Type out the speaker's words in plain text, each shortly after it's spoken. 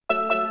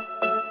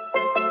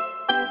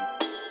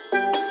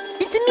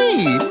It's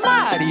me,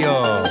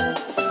 Mario.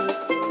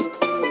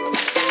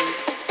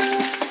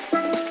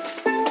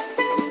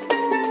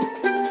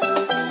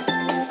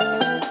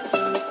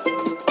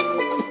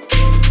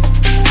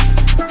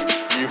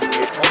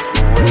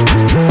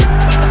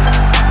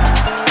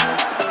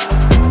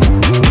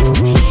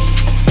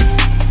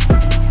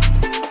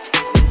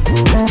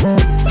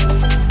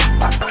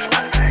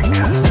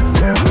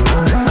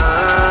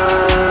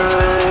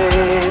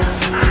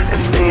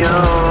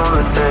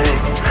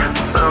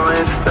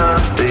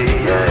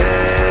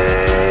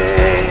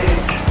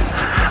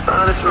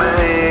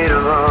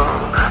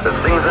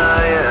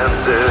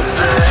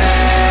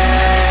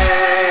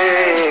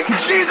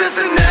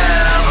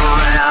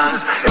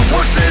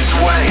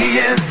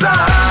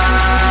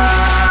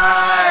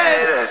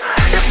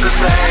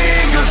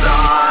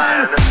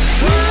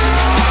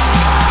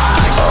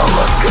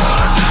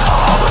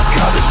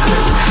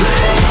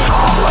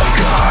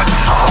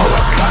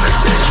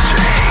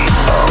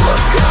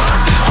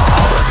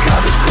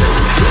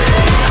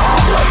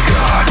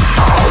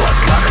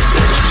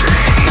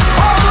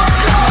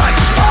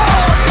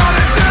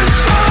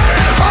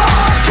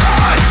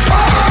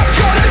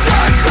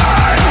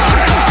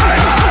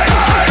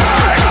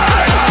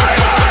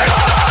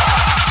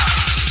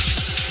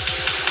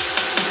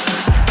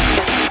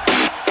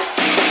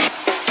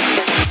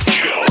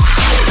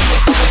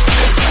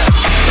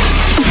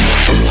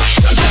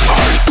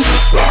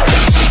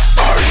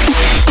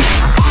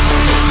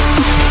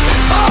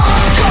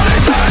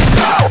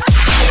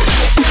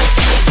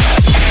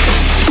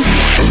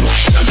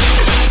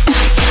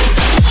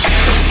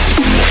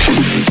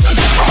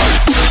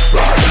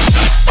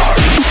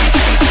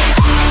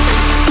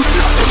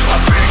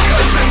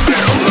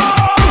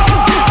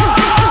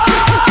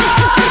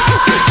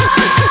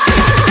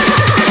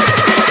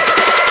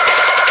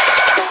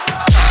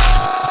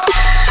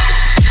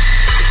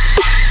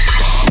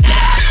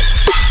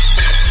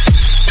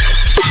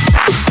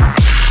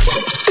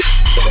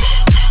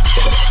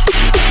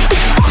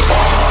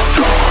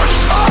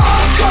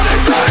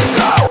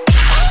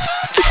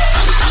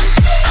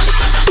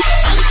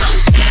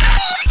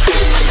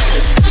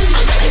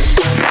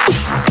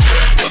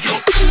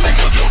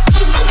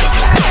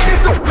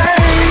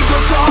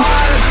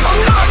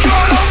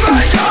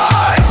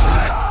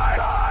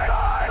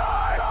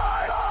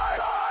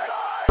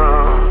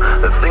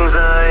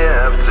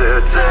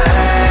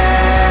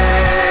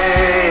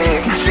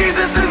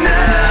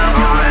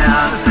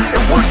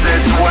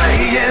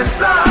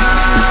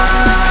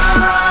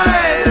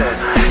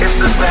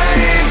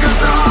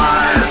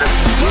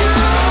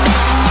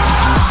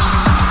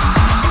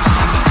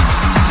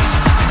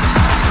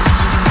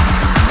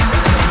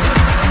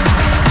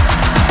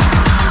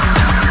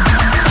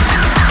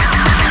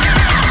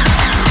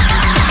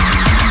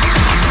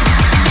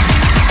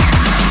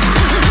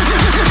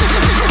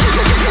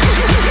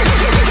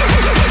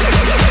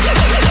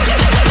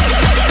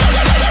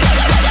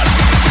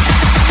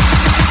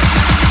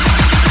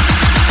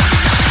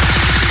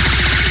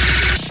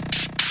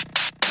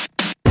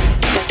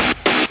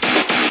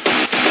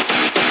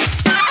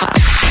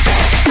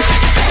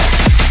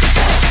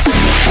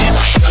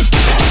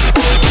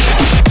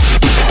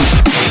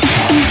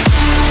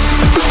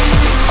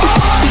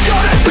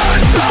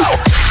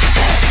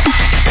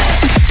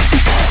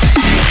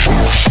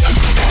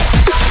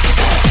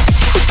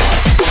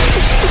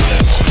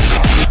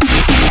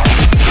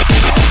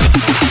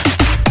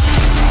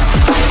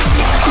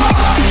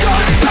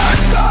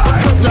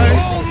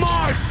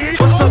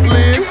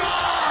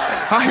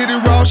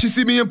 She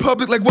see me in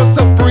public like, what's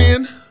up,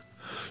 friend?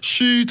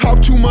 She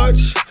talk too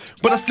much,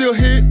 but I still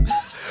hit.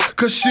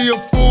 Cause she a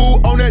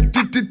fool on that.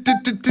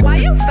 Why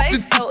your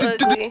face so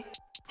ugly?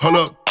 Hold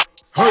up.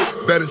 Hey,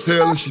 bad as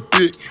hell and she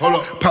thick. Hold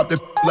up. Pop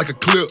that like a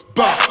clip.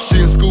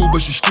 She in school,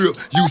 but she strip.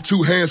 Use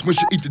two hands when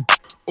she eat the.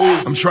 Oh,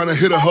 I'm trying to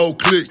hit a whole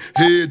click.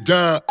 Head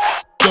down,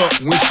 up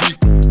when she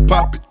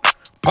pop it,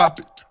 pop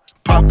it,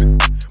 pop it,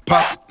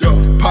 pop it,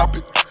 yeah. Pop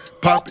it,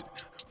 pop it,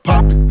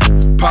 pop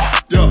it, pop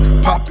it,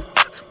 yeah. Pop it,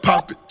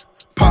 pop it.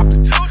 Pop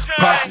it,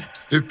 pop it.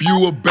 If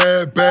you a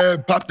bad,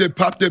 pop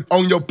that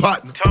on your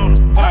partner.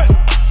 Hey,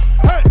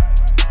 hey,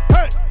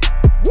 hey,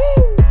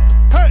 woo.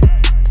 Hey,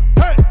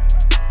 hey,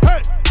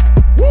 hey,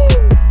 woo.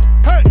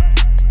 Hey,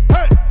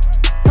 hey,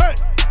 hey,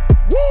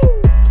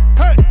 woo.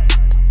 Hey,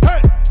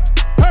 hey,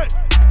 hey,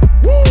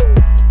 woo.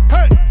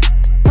 Hey,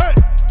 hey,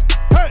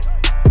 hey,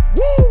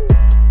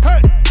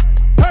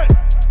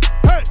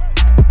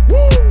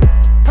 woo.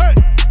 Hey,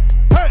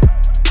 hey,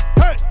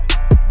 hey,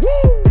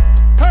 woo.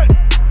 Hey,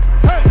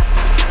 hey,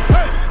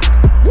 hey,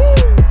 woo.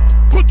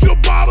 Put your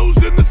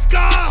bottles in the sky,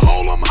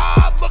 hold them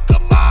high, look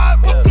them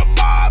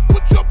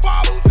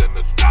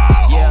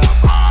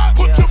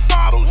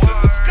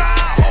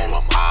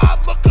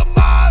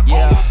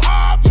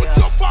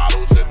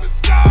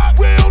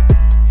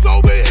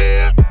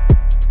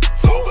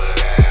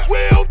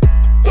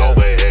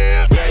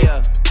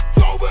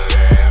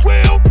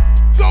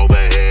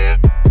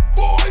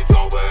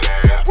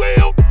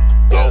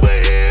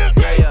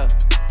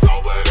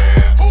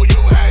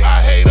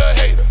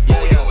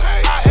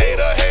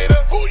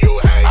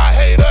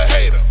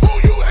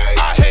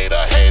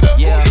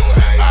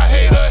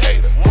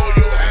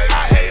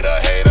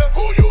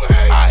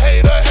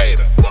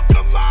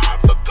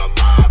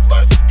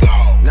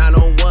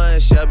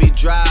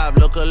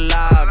look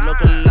alive,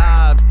 look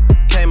alive.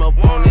 Came up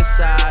on this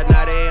side,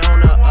 now they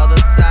on the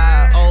other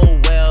side. Oh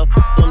well,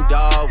 them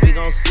dog, we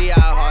gon' see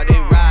how hard they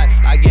ride.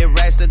 I get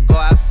racks to go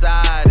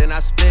outside, and I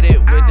split it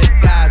with the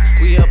guys.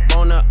 We up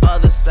on the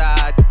other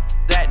side,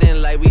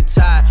 acting like we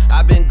tied.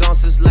 I been gone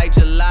since like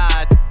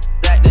July,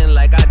 acting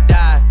like I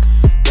died.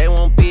 They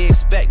won't be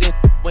expecting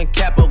when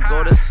Capo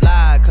go to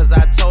slide, cause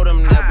I told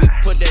them that we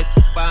put that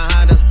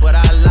behind us, but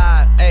I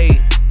lied.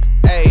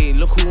 Hey,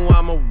 look who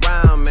I'm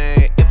around,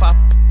 man. If I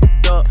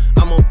up,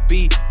 I'ma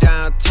be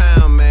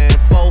downtown, man.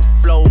 Full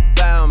flow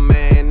bound,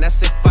 man.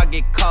 That's if I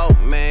get caught,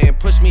 man.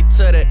 Push me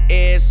to the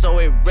edge, so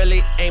it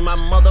really ain't my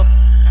mother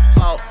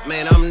fault,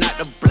 man. I'm not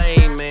to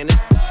blame, man.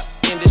 This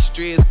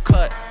industry is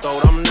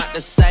cutthroat, I'm not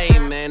the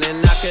same, man.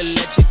 And I can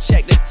let you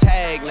check the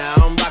tag now.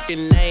 I'm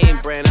rocking name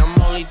brand, I'm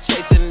only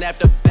chasing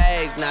after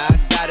bags now. I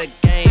got a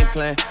game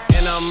plan,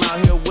 and I'm out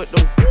here with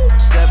the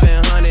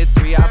 700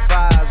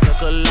 3i5s.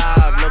 Look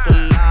alive, look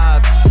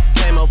alive.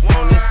 Came up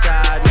on this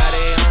side, now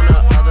they on the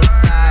other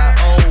side.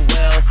 Oh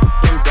well,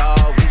 them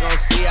dog, we gon'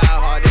 see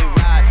how hard they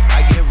ride.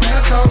 I get rest.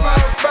 That's how my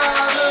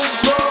spiders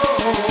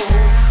roll.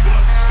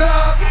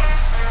 Stop,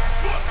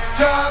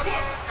 drop,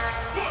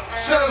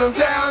 shut them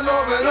down,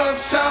 open up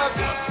shop.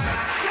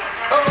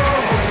 Oh,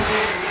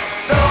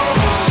 no,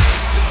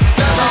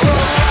 that's how I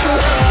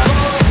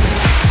roll.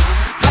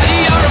 Buddy,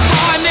 you're a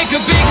boy, make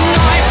a big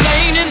noise,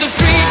 playing in the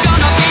street,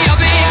 gonna be a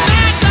big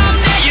man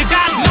someday. You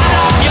got mud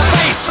on your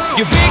face,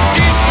 you big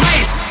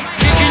disgrace,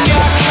 kicking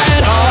your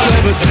can all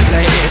over the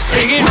place,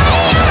 singing.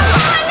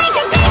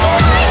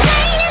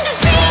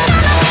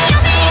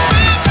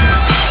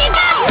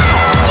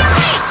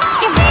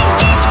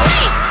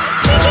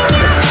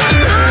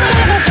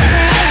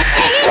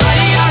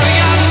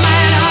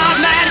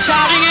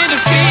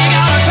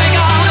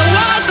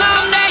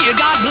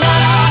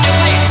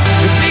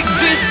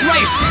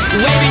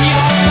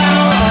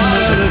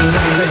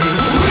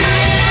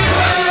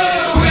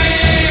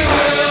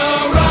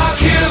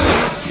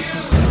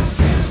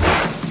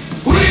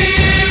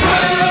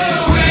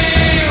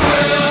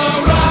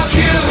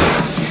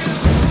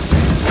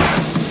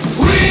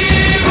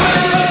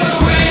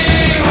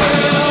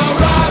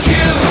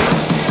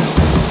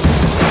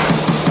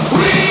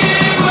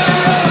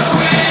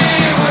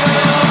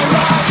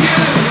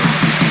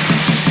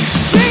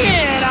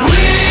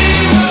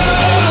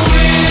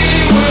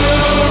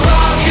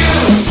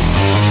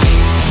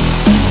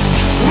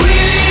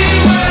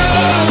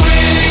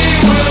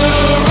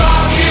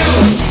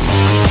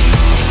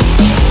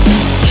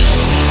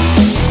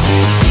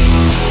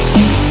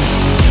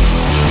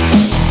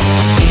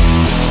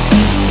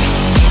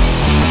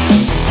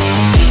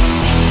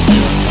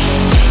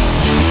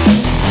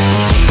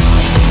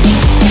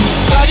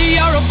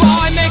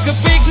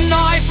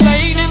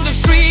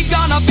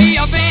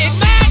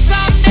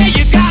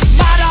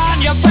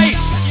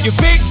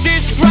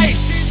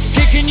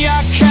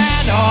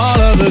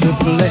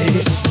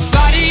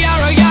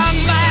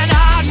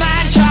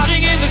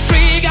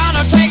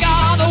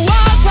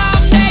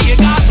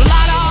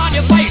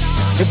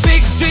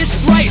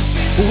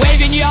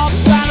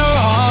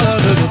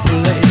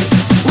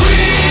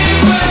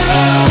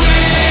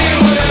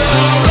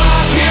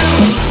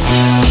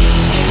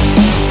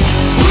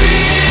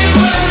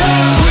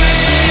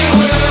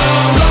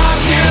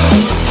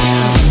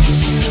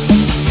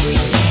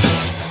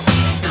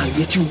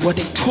 what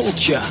they told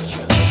ya.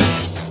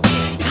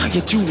 Now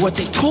you do what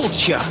they told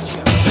ya.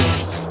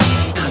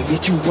 Now you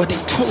do what they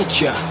told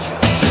ya.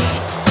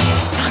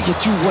 Now you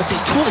do what they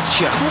told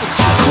ya.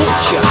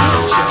 Told ya.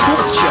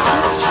 Told ya. Told ya.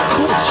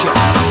 Told ya.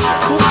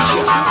 Told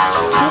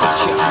ya.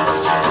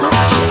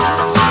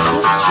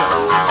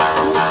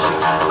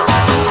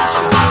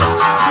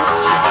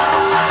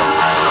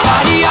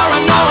 Body, you're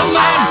an old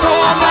man,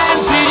 poor man,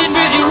 pleading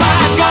with your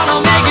eyes, gonna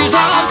make his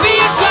own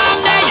feast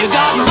someday. You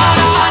got mud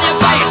on your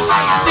face,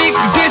 big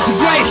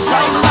disgrace.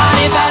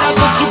 Somebody better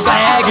put your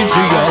bag into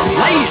your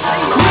place.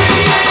 We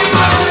will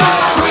rock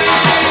you. We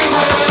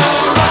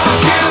will rock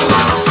you.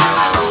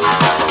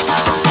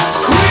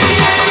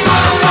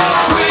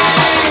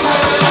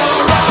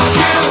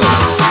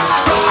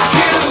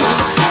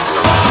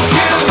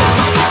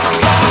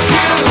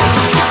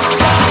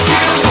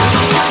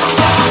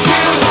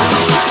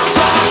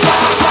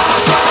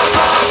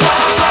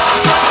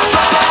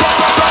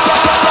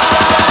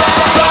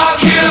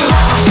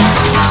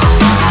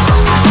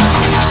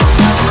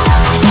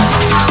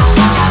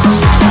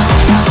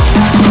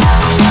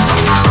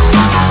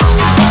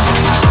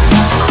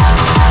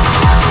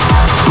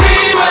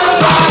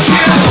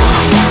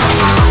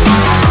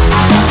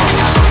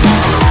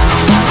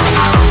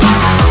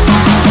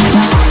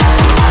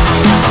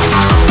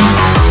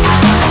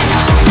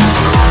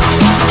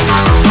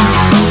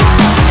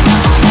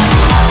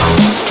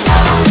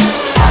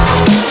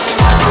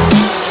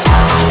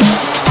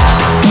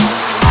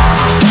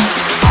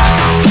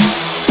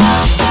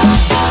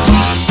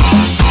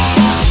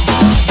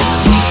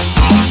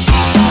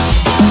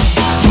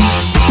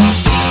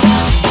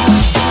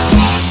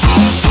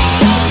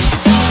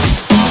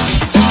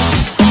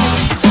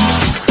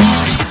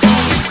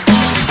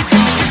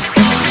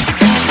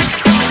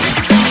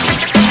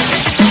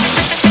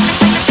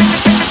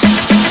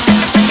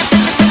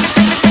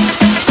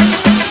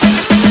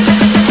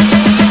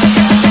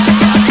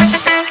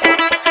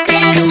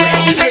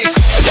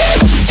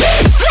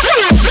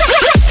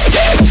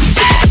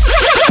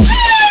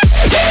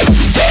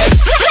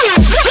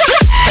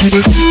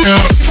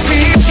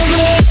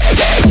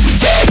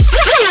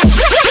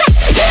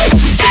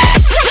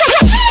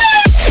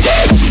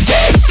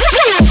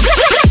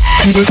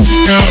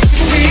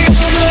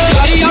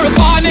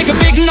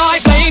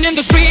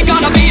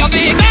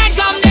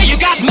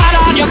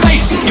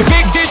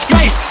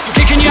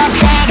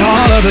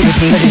 the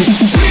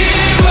place. We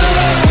will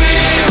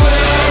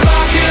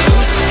rock you.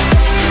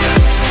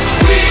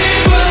 We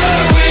will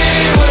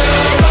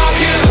rock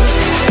you.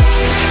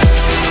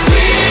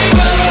 We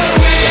will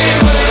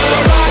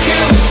rock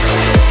you.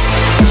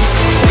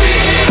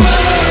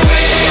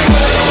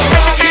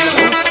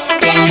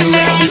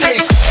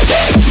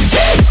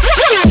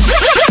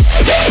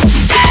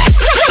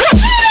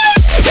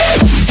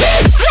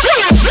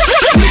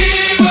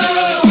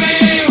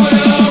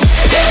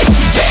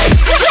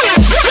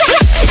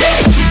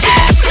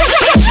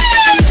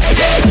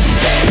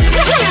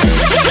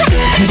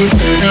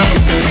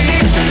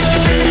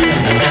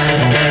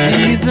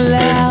 Please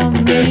allow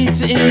me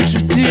to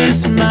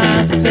introduce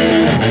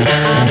myself.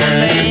 I'm a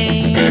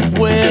man of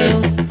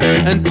wealth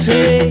and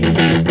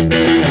taste.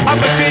 I'm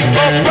a king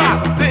of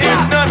rock, there is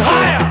none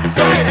higher.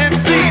 Sucker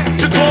MCs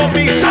should call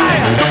me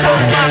sire. To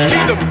hold my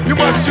kingdom, you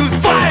must choose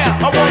fire.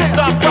 I won't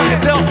stop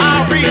rocking till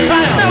I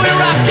retire. Now we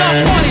rock the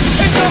party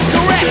and come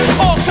correct.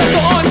 All sets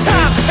are on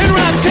time and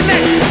rhyme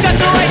connect. Got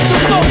the right to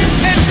vote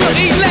and we'll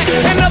elect.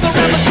 Another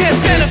rapper can't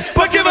stand it,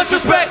 but give us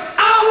respect. I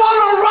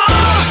wanna rock.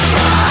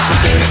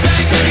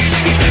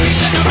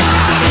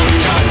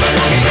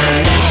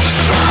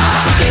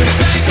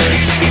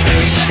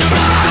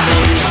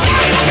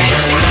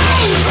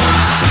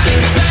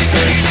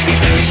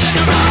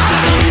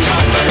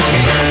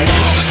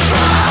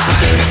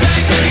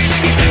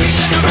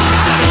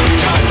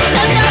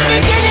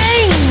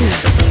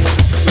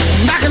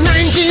 Back in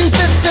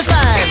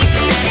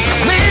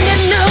 1955, man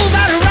didn't know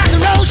about a rock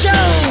and roll show.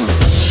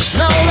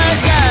 No, that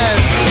guy.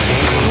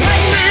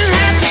 White man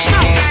had the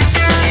smokes,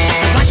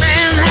 black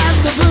man had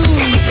the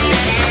blues.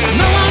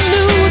 No one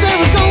knew they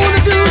was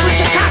gonna do what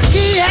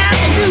Tchaikovsky had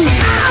to do.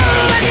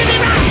 Oh, let me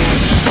rock.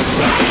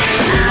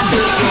 I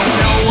just don't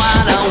know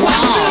what I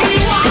want.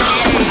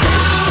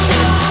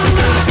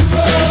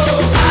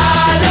 I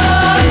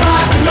love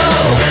rock and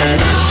roll.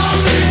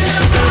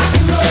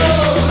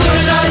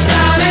 Spend all the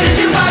time in the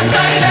jukebox,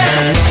 baby.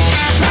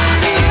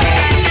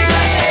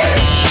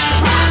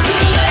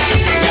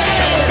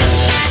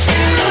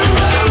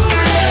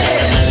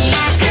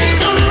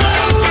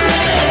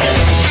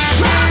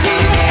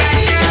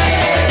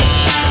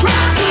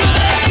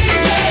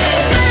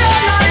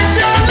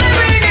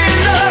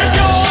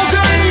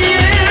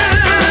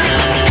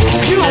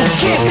 You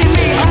can't be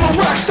me, I'm a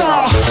rock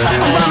star.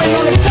 I'm rhyming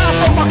on the top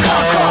of my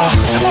car.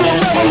 I'm a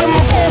rebel in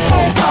my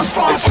phone pops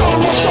far. It's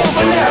almost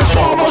over now, it's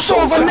almost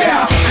over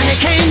now. And it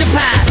came to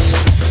pass,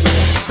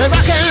 the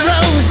rock and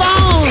roll was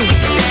born.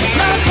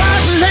 Love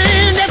across the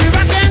land, every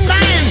rockin'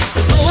 band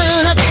was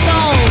blowing up the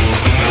storm.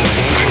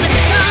 And the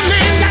guitar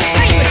man got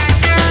famous,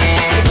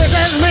 the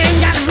business man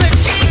got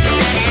rich,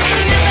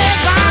 and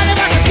everybody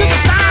was a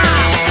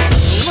superstar.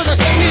 With a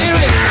singing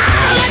rich.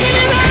 Look at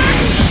me rock.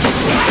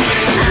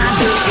 I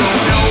just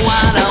don't know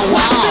what I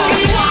want.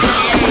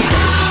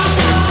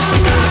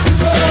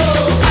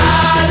 I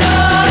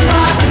love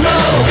rock and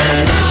roll.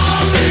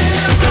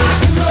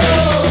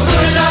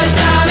 Spend all the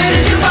time in the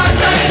jukebox,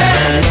 baby.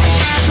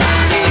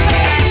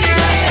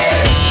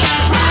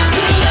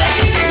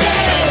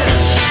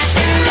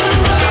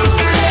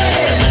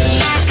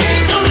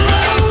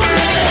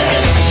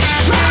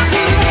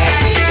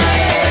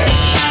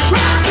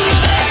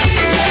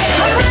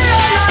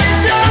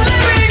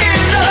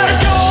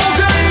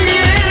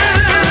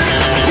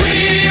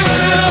 We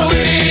will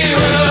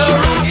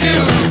rock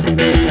you.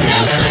 No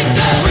sleep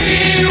till. We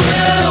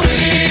will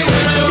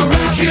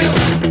rock you.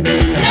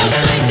 No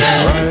sleep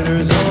till.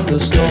 Riders on the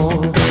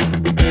storm.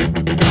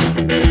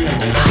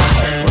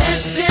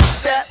 This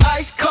is that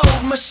ice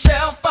cold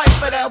Michelle fight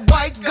for that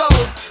white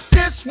gold.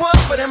 This one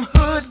for them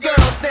hood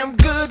girls, them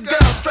good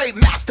girls, straight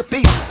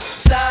masterpieces.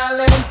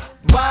 Styling,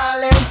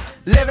 wildin',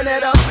 living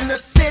it up in the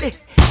city.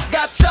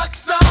 Got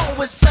Chuck's on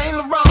with Saint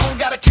Laurent.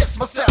 Gotta kiss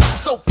myself, I'm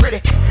so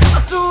pretty.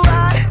 I'm too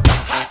hot.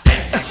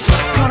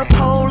 Call the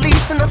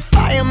police and the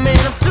fireman.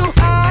 I'm too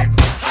hot.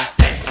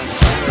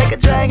 Make a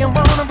dragon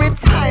wanna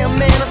retire,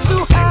 man. I'm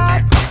too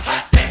hot.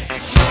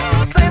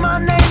 Say my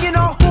name, you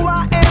know who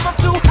I am. I'm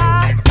too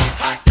hot.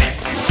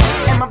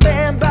 And my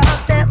band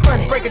bout that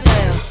money. Break it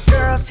down.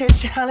 Girls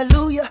hit you,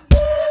 hallelujah.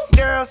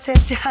 Girls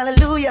hit you,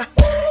 hallelujah.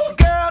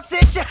 Girls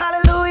hit you,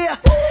 hallelujah.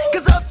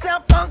 Cause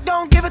Uptown Funk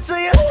don't give it to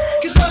you.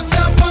 Cause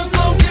Uptown Funk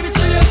don't give it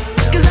to you.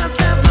 Cause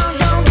Uptown Funk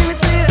don't give it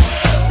to you.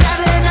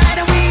 Saturday night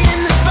and we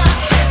in the spot.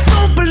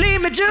 Don't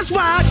believe me, just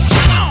watch.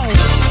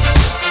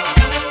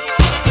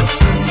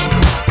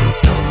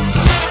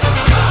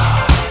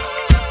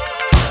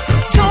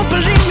 Don't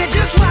believe me,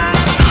 just watch.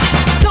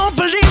 Don't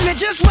believe me,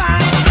 just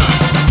watch.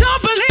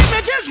 Don't believe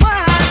me, just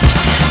watch.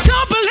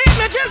 Don't believe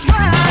me, just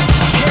watch.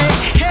 Hey,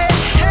 hey,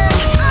 hey,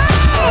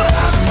 oh.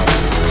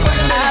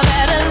 I've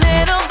had a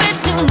little bit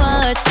too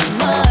much.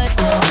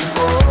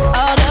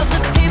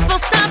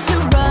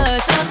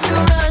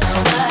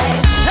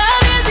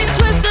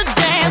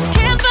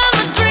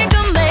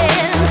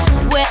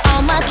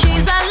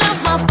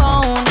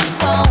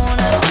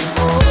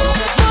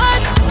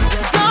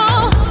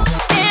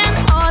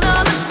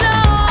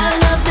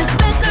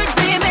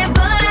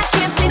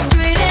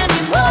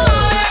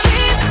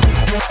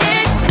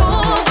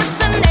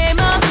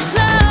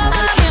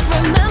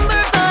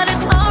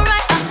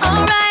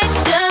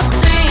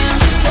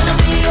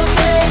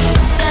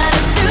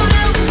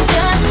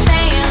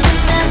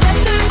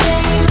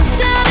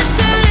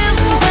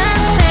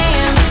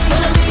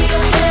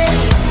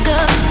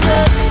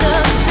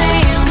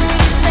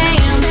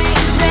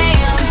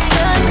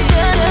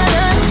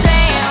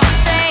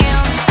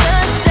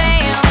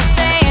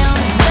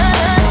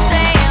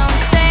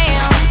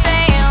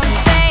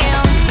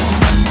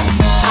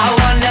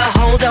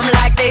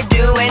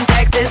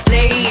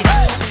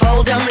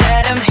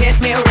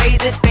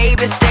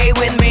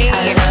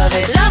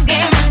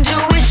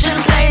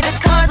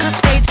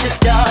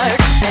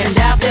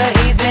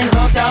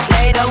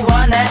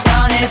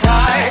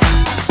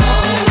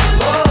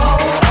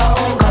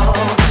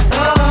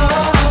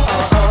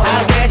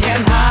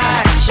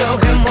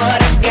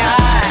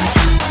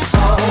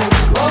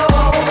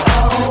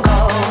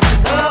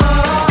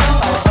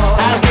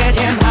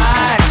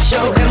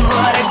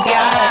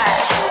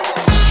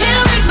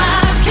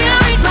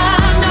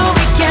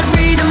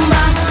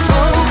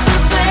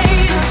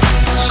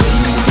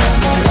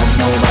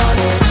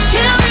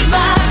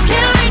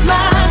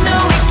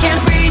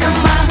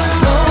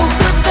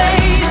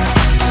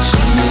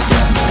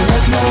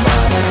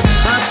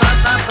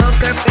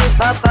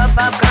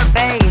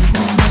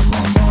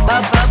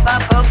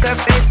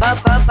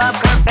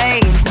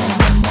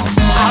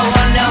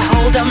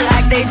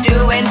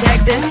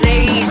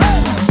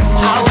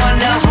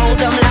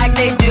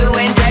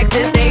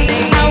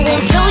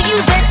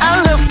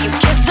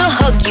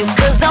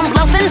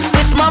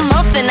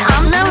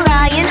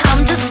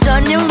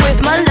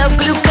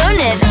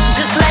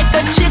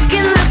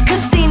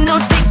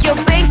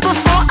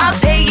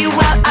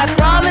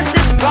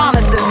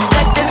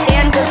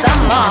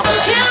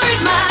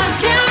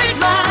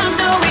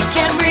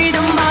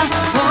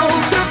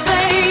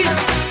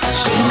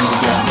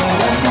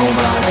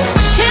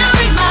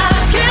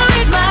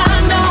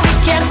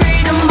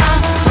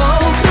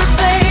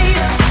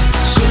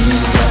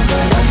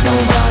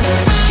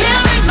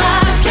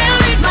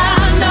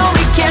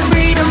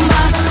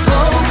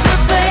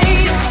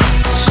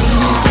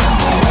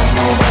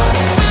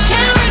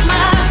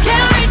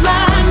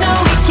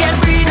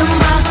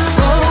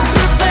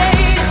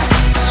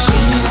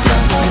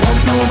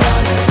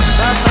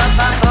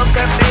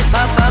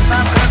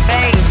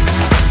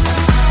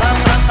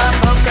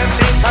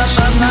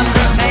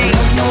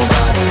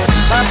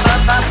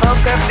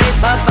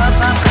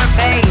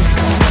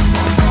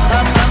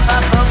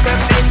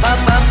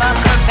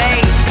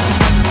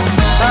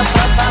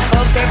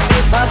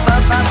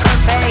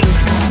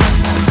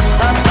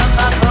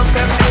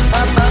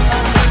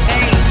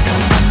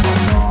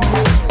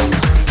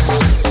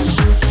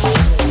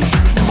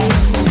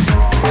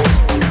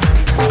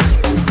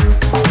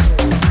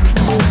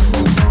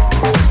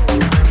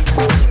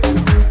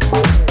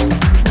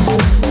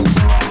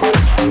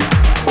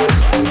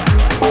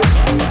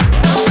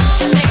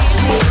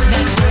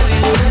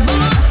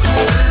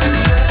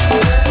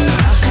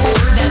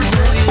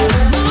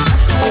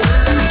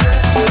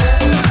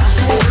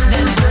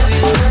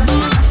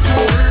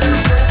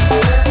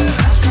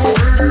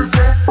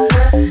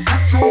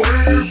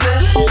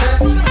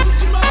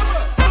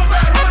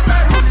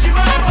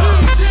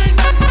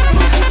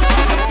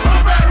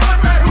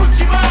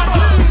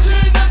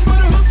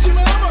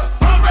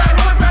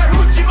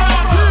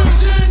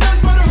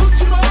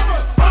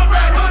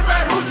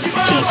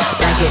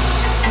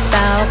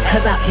 Style,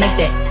 cause I make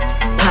that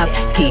pop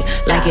key.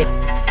 Like it.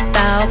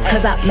 Style,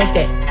 cause I make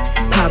that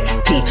pop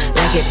key.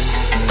 Like it.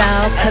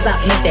 Style, cause I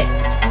make that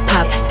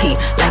pop key.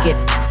 Like it.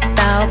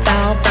 Style,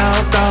 style,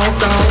 style, style,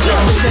 style.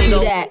 Let me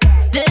see that.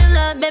 Fill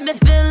up, baby,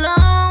 fill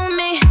on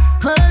me.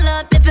 Pull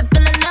up if you're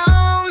feeling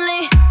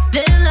lonely.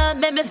 Fill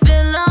up, baby,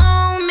 fill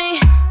on me.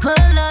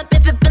 Pull up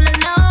if you're feeling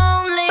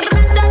lonely.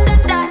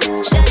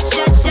 Shot,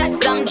 shot,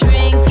 shots, I'm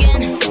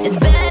drinking. It's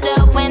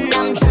better when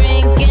I'm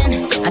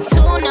drinking. I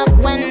tune up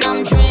when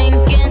I'm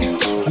drinking.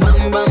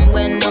 Rum, rum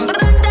when I'm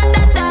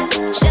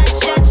shot,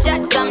 shot,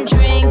 shots, I'm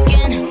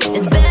drinking.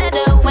 It's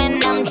better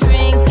when I'm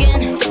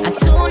drinking. I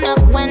tune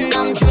up when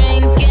I'm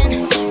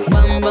drinking.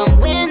 Rum, rum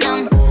when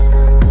I'm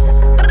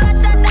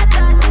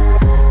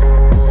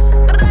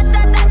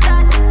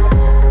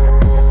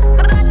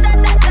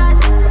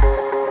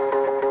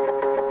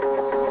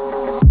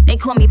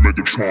call me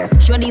Megatron.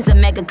 Shorty's a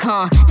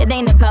Megatron. It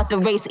ain't about the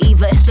race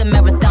either, it's a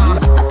marathon.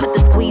 I put the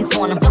squeeze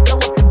on him, throw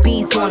up the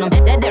beats on him.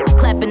 That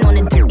clapping on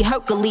the D,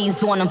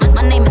 Hercules on him.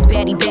 My name is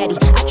Batty Batty,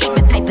 I keep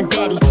it tight for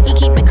Zaddy. He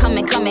keep it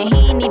coming,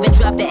 he ain't even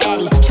dropped the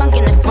Addy. Trunk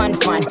in the front,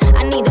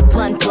 I need a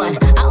blunt.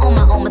 I own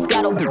my own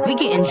Moscato, we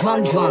getting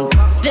drunk.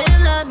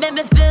 Fill up,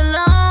 baby, fill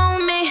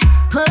on me.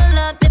 Pull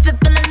up if you're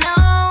feeling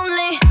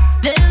lonely.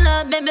 Fill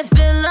up, baby,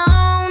 fill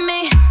on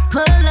me.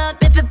 Pull up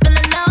if you're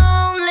feeling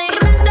lonely.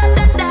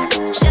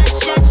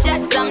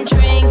 Shots, I'm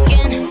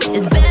drinking.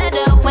 It's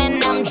better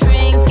when I'm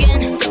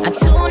drinking. I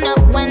tune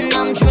up when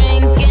I'm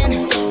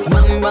drinking.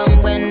 Rum,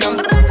 rum when I'm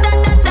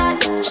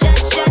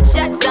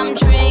shots, I'm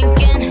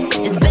drinking.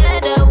 It's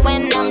better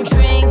when I'm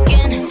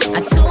drinking. I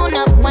tune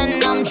up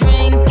when I'm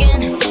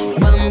drinking.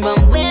 Rum,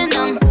 rum when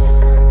I'm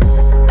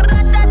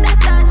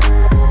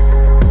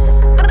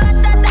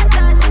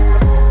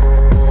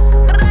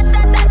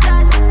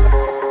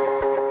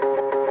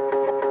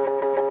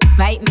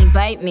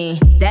Bite me,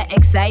 that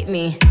excite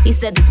me. He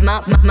said it's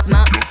my. It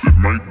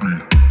might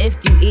be. If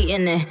you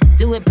eatin' it,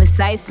 do it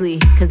precisely.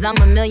 Cause I'm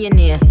a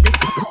millionaire, this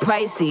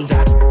pricey.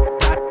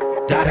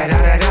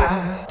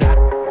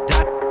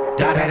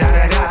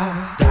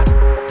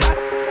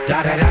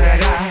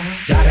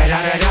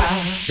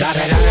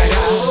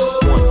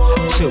 One,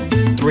 two,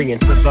 three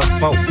into the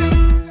phone.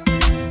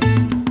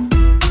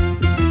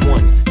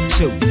 1,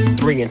 2,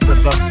 3 into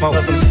the phone.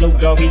 Cause I'm Snoop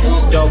Doggy.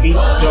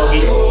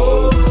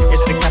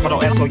 It's the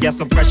capital S-O-S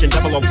oppression,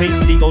 double O-P,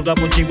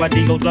 D-O-double-G,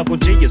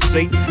 Y-D-O-double-G, you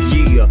see?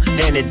 Yeah,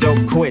 and it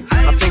don't quit.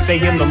 I think they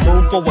in the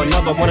mood for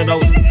another one of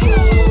those.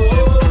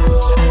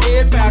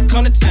 Every time I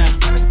come to town,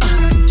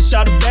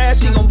 shot a bad,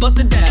 she gon' bust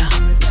it down.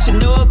 She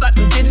know about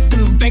them digits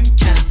in my bank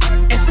account.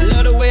 And she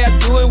love the way I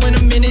do it when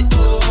I'm in it.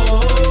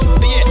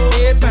 But yeah,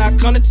 every time I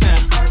come to town,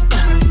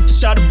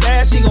 shot a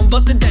bad, she gon'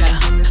 bust it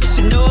down.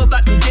 She know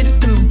about them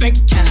digits in my bank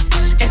account.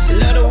 And she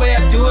love the way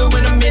I do it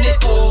when I'm in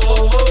it.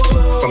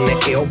 From the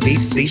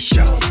LBC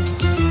show,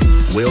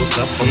 wheels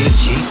up on the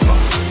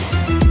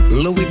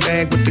G4, Louis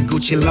bag with the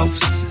Gucci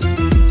loafs,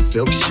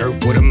 silk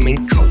shirt with a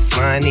mink coat,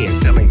 flying in,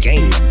 selling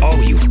game to all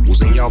you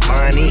who's in y'all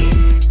buying in.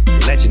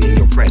 Legend in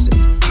your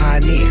presence,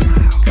 pioneer.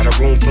 Got a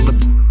room full of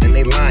and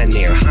they lying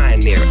there, high in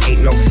there.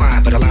 Ain't no fire,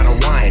 but a lot of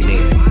wine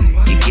there.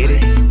 You get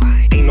it?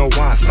 Ain't no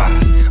Wi-Fi.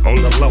 On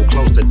the low,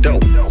 close the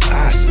door.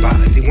 I spot.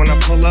 See when I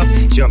pull up,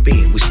 jump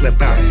in, we slip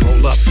out,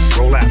 roll up,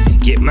 roll out,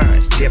 get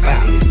mines, dip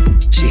out.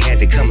 She had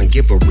to come and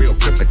give a real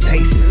grip a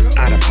taste.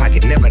 Out of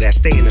pocket, never that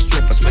stay in the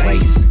stripper's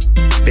place.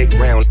 Big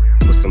round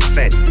with some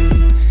fat,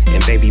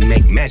 and baby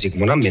make magic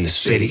when I'm in the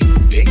city.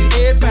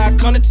 Every time I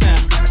come to town,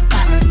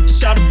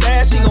 shot a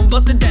bad, she gon'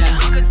 bust it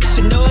down.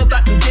 She know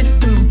about them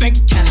digits in my bank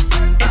account.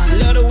 And she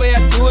love the way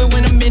I do it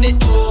when I'm in it.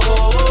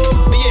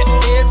 But yeah,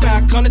 every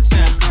time I come to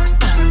town,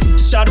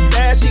 shot a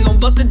bad, she gon'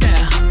 bust it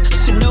down.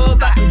 She know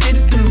about them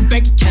digits in my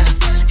bank account.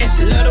 And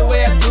she love the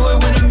way I do it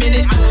when I'm in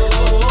it.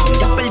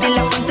 Ya perdí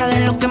la cuenta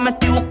de lo que me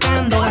estoy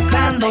buscando,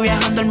 gastando,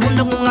 viajando el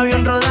mundo en un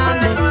avión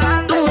rodando.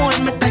 Tu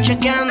mujer me está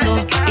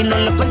chequeando y no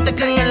le cuentes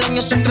que en el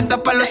año son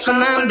 30 palos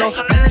sonando.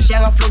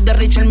 Valenciaga, flow de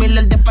Richard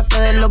Miller, de parte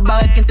de los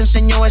bagues. ¿Quién te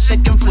enseñó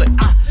ese? ¿Quién fue?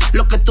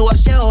 Lo que tú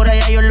haces ahora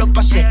ya yo lo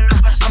pasé.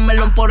 A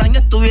melón por año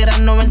estuviera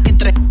en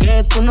 93.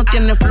 Que tú no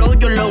tienes flow,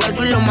 yo lo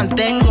valgo y lo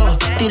mantengo.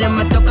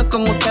 Tírenme toca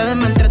con ustedes,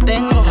 me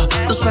entretengo.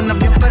 Tú suenas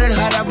bien, pero el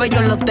jarabe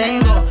yo lo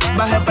tengo.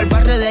 Bajé pa'l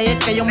barrio, de ahí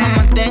es que yo me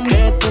mantengo.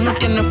 Que tú no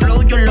tienes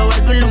flow, yo lo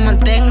valgo y lo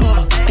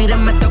mantengo.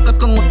 Tírenme toca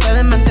con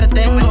ustedes, me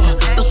entretengo.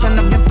 Tú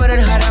suenas bien, pero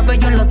el jarabe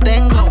yo lo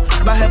tengo.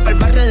 Bajé pa'l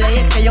barrio, de ahí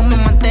es que yo me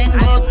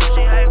mantengo.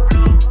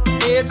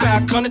 Every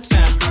time I come to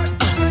town,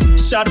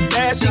 shot a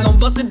bad, she gon'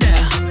 bust it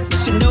down.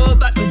 She know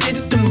about them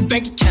digits in my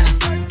bank account.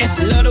 And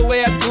she love the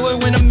way I do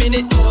it when I'm in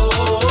it.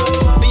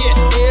 But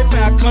yeah, every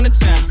time I come to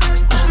town,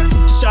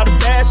 shot a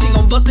bad, she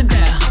gon' bust it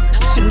down.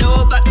 She know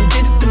about them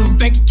digits in my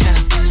bank account.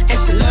 And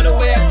she love the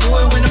way I do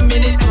it when I'm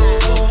in it.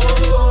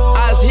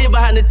 Eyes hid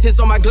behind the tints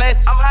on my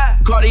glasses.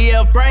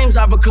 Cartier frames,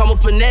 I become a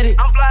fanatic.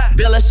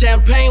 Bill of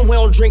champagne, we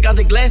don't drink out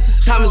the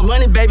glasses. Time is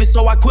money, baby,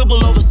 so I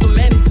quibble over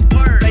semantics.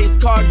 Face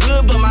card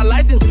good, but my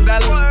license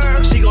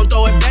invalid. She gon'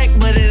 throw it back,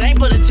 but it ain't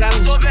for the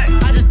challenge.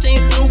 I just seen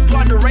Snoop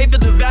part the rape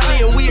at the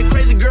valley, and we a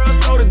crazy girl,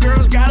 so the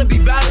girls gotta be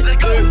valid.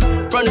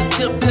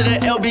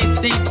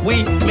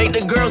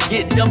 girls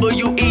get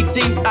W-E-T.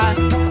 I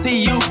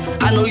see you,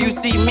 I know you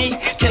see me.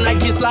 Can I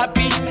get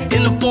sloppy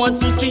in the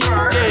 4-2-C?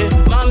 Yeah,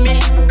 mommy,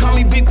 call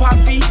me Big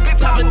Poppy.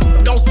 Top of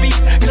don't speak,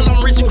 cause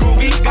I'm rich and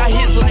groovy. Got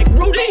hits like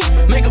Rudy,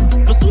 make a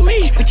pursue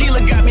me.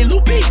 Tequila got me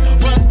loopy,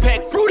 runs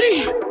pack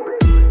fruity.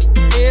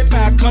 Every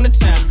time I come to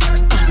town,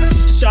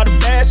 shot a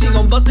bad, she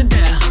gon' bust it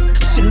down.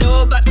 She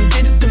know about them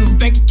digits in my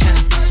bank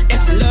account. And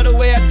she love the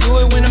way I do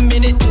it when I'm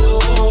in it.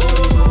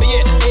 But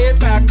yeah, every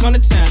time I come to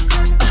town,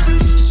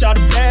 shot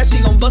a bad, she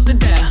gon' bust it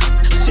down.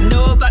 She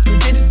know about them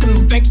digits in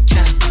my bank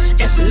account.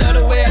 And she love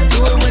the way I do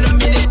it when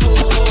I'm in it. 1,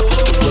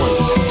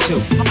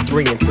 2,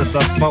 3 into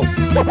the 4.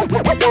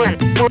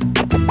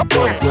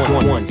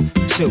 1,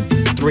 2,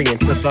 3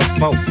 into the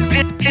 4.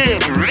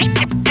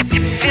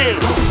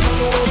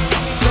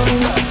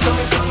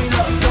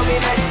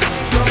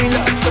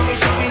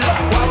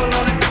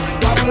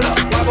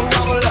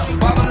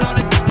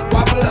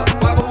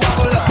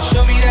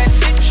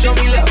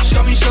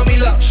 Show me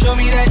love, show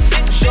me that,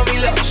 show me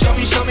love, show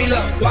me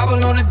love.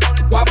 Wobble on it,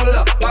 wobble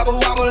up, wobble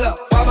up,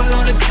 wobble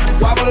on it,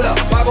 wobble up,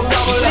 wobble up.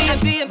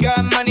 See, you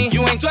got money,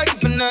 you ain't twerking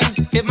for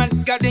nothing. If my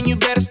dick out, then you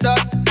better start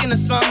into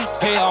something.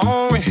 Pay your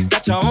own rent,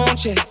 got your own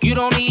check, you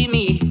don't need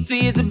me.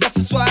 See, it's the best,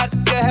 that's why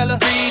you're hella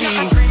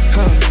greedy.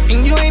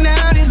 And you ain't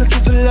out here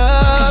looking for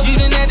love, cause you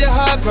done had your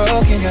heart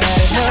broken, you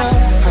had enough.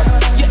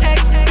 Your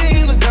ex,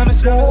 he was dumb as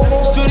slow.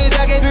 Soon as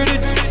I gave her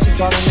the she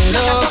falling in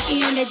love.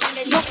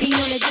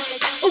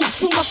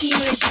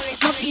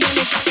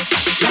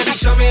 Baby,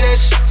 show me that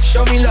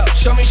show me love,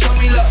 show me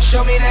love,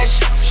 show me that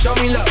show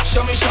me love,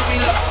 show me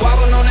love.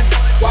 Wobble on it,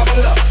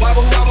 wobble up,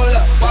 wobble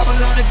up, wobble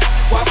on it,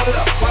 wobble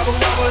up,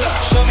 wobble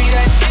up. Show me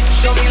that,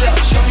 show me love,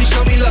 show me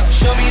love,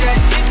 show me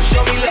that,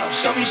 show me love,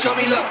 show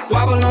me love.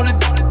 Wobble on it,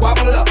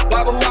 wobble up,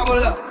 wobble up,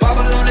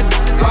 wobble on it,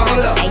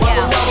 wobble up,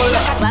 wobble up.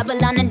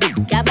 Wobble on it,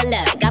 gobble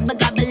up.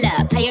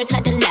 Players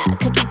had the luck,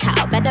 cookie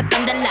cow, better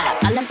bend the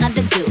luck. All them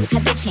other dudes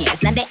had the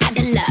chance, now they out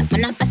the luck.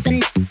 When I bust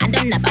a I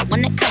don't know, I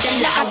wanna cut the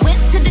luck. I went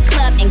to the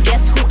club and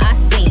guess who I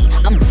seen?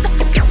 I'm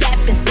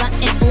rapping,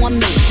 stunting on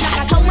me.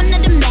 I told one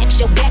of the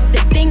MAKJ, back the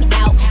thing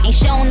out. Ain't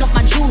showing off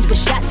my jewels, but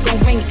shots gon'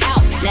 ring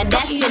out. Now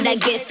that's what I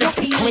get for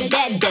with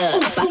that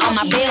dub. But all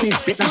my real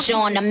niggas, I'm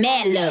showing them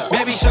mad love.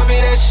 Baby, show me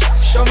that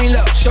show me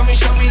love, show me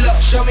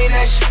love, show me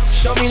that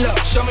show me love,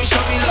 show me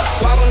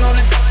love. Wobble on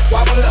it,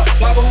 wobble up,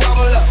 wobble up,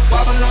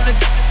 wobble on it,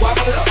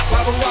 wobble up,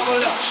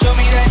 wobble up. Show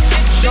me that,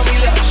 show me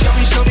love, show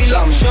me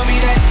love, show me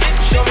that,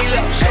 show me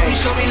love,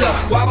 show me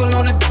love. Wobble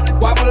on it,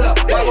 wobble up,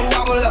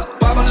 wobble up,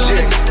 wobble on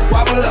it,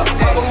 wobble up,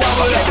 wobble up.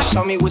 Baby,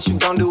 show me what you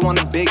gon' do on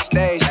the big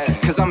stage.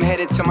 Cause I'm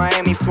headed to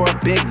Miami for a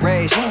big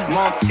rage. I'm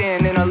on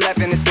 10 and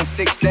 11, it's been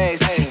 6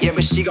 days. Yeah,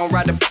 but she gon'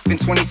 ride the in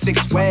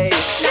 26 ways.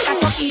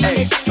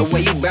 Hey, the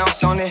way you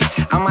bounce on it,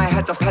 I might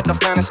have to find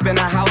and spend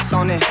a house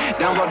on it.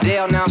 Down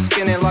Rodale, now I'm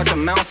spending large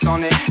amounts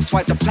on it.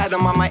 Swipe the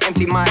platinum, I might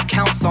empty my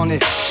accounts on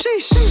it.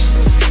 Sheesh.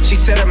 She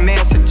said her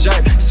man's a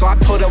jerk, so I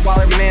pulled up while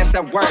her man's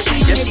at work.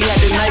 Yeah, she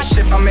had the night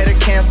shift, I made her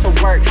cancel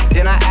work.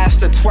 Then I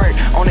asked her twerk.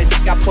 On it,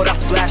 I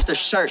splashed her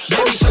shirt.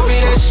 Baby, show me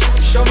that,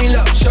 show me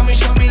love, show me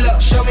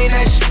love, show me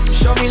that,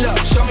 show me love,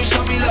 show me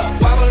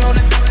love. Wobble on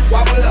it,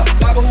 wobble up,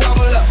 wobble up,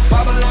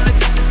 wobble on it,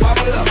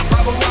 wobble up,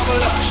 wobble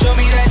up. Show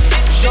me that,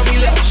 show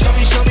me love, show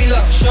me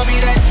love, show me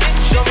that,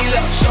 show me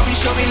love, show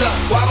me love.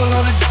 Wobble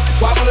on it,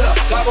 wobble up,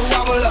 wobble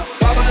up,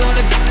 wobble on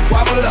it,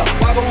 wobble up,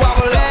 wobble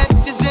up.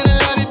 Just in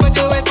love me, but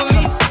you wait for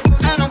me.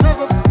 I don't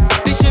cover,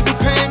 they should be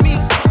paying me.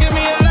 Give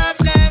me a lap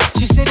dance.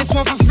 She said this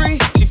one for free.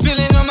 She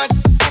feeling on my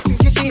in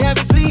case she have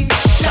it please.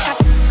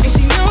 And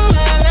she know I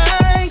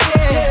like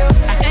it.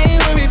 I ain't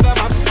worried about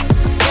my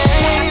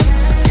game.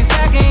 Cause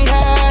I can't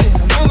hide it.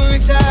 I'm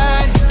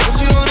overexcited. What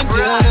you wanna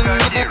do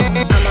to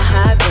me? I'm a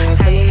hot girl,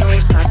 so you know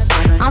it's pop.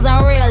 I'm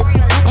so real,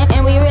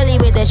 and we really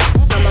with this shit.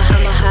 I'm a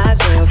hot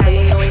girl, so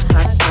you know it's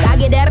pop. I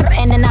get that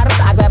and then I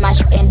grab my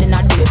shit and then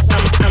I do it.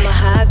 I'm a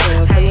hot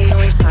girl, so you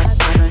know it's pop.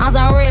 I'm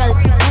so real,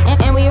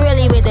 and we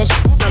really with this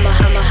shit. I'm a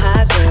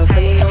hot girl, so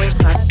you know it's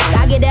pop.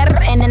 I get that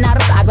and then I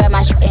grab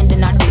my shit and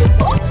then I do it.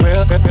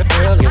 Real, it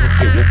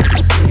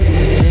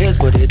is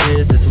what it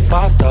is, this a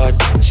fast start.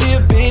 She a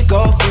big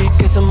gold freak,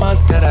 it's a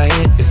must that I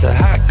hit. It's a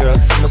hot girl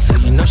summer, so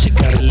you know she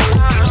got it lit.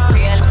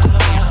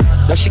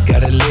 No, she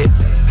got it lit.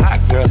 Hot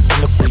girl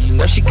summer, so you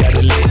know she got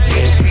it lit.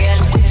 Yeah.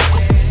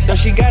 No,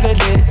 she got it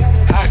lit.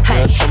 Hot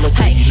girl summer,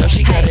 so you know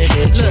she got it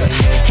lit. Look,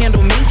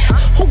 handle me?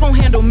 Who gon'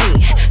 handle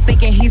me?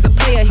 Thinking he's a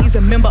player, he's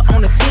a member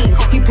on the team.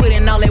 He put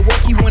in all that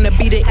work, he wanna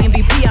be the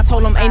MVP. I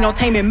told him ain't no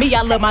taming me,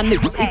 I love my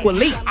niggas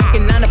equally.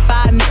 Fucking 9 to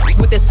 5 niggas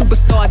with that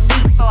superstar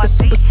beat. The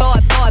superstar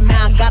star,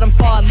 now I got him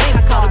far link.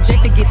 I called a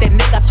Jake to get that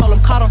nigga, I told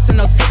him call, don't send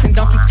no text. And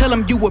don't you tell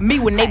him you with me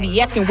when they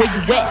be asking where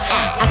you at.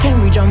 I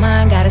can't read your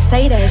mind, gotta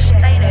say that shit.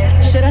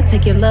 Should I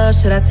take your love,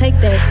 should I take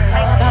that?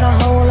 Got a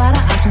whole lot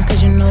of options,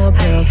 cause you know a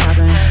girl's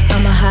hopping.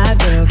 I'm a hot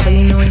girl, so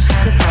you know ain't shit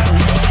that's stopping.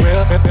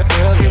 Real,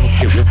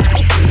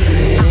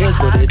 it is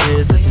what it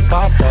is, this a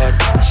fast start.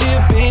 She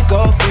a big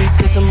gold freak,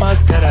 it's a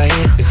must that I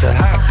hit. It's a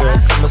hot girl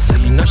summer, so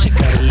you know she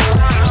got it lit.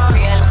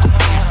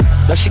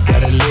 No, she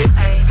got it lit.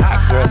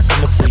 Hot girl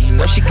summer, so you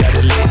know she got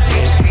it lit.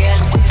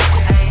 Yeah.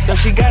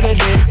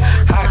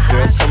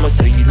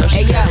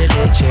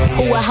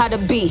 got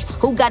a B?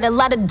 Who got a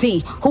lot of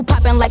D? Who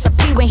poppin' like a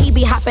P when he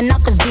be hopping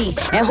out the V?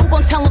 And who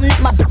gon' tell him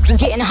that my bitch is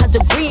getting her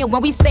degree? And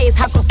when we say it's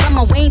hot for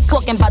summer, we ain't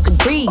talking about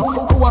degrees.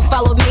 Who won't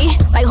follow me?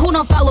 Like who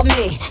don't follow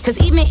me? Cause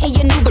even in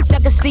your new bitch, I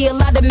can see a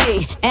lot of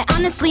me. And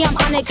honestly, I'm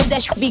on it cause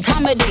that shit be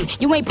comedy.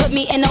 You ain't put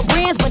me in no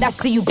brands, but I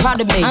see you proud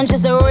of me. I'm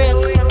just a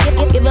real,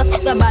 give a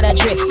fuck about a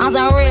trick. I'm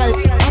so real,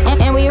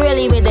 and we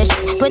really with this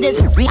shit. Put this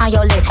on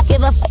your lip.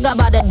 Give a fuck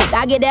about the dick.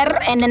 I get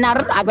that and then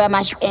I grab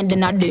my shit and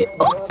then I dip.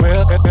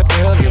 Real, it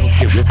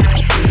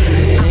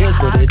is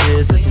what it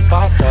is, this a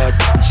 5-star.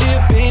 She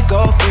a big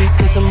old freak,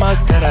 it's a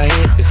must that I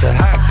hit. It's a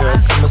hot girl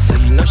summer, so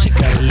you know she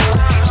got it lit.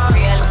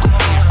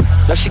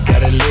 No, she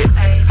got it lit.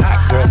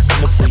 Hot girl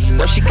summer, so you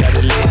know she got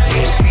it lit.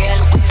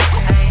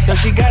 No,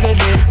 she got it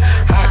lit.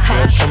 Hot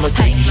girl summer,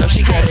 so you know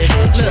she got it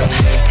lit. Look,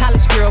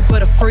 college girl,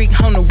 but a freak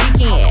on the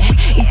weekend.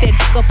 Eat that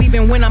dick up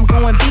even when I'm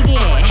going vegan.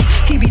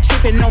 He be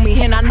tripping on me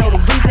and I know the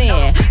reason.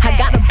 I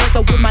gotta break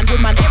up with my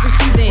every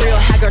season. Real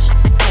high girl shit,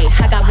 ayy.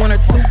 I got 1 or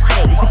 2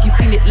 days. If you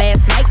seen it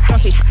last night, don't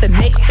say shit the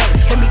next day.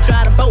 Let me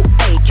try the boat,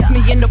 ayy. Kiss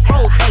me in the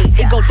pros, ayy.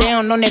 It go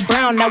down on that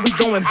brown, now we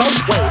going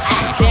both ways.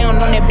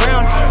 Down on that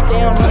brown,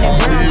 down on that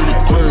brown.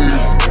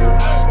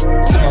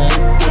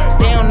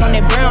 Down on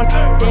that brown,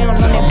 down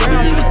on that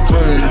brown.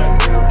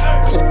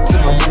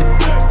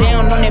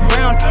 Down on that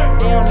brown,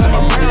 down on that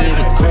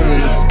brown.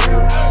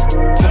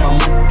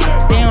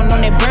 Down on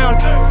that brown,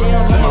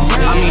 down on that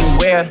brown. I mean,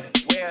 where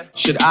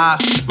should I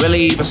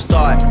really even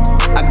start?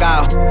 I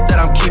got that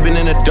I'm keeping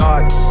in the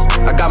dark.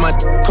 I got my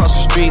across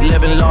the street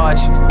living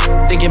large.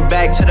 Thinking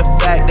back to the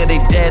fact that they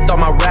dead, thought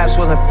my raps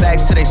wasn't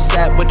facts till they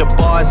sat with the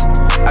bars.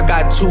 I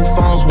got 2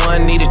 phones,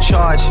 one need a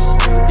charge.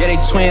 Yeah, they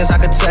twins, I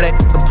could tell that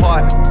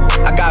apart.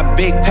 I got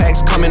big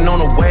packs coming on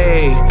the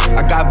way.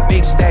 I got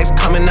big stacks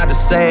coming out to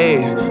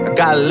save. I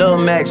got Lil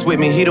Max with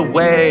me, he the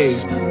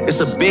wave. It's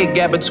a big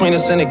gap between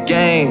us in the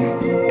game.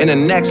 In the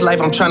next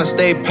life, I'm trying to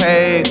stay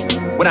paid.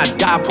 When I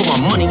die, put my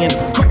money in the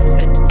grave.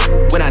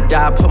 When I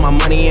die, put my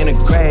money in the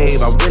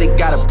grave. I really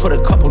gotta put a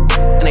couple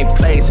in a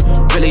place.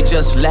 Really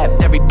just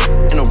lapped every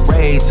in a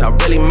race. I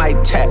really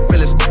might tap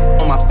realest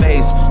on my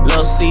face.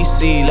 Lil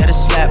CC, let it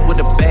slap with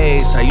the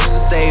bass. I used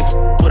to save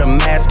with a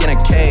mask in a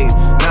cave.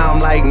 Now I'm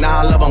like,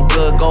 nah, love, I'm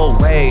good, go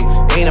away.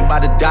 Ain't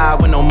about to die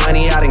with no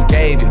money I done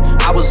gave you.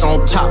 I was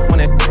on top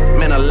when it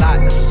meant a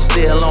lot.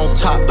 Still on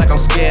top like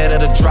I'm scared of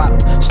the drop.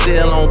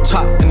 Still on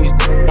top and these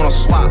wanna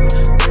swap.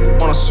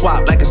 Wanna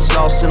swap like a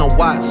sauce in a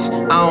Watts. I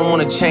don't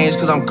wanna change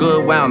cause I'm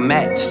good where I'm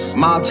at.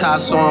 Mob tie,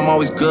 so I'm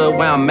always good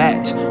where I'm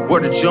at.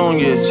 Word to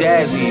Junior,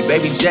 Jazzy,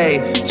 Baby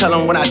J. Tell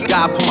them when I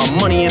die, put my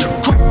money in the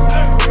grave.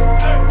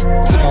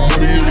 Put my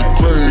money in the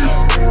grave.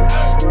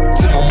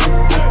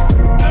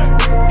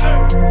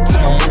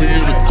 Put my money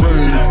in the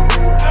grave.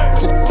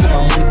 Put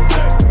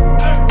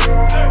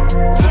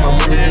my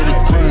money in the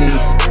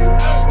grave.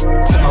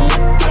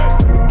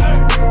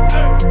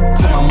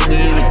 Put my money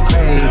in the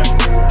grave.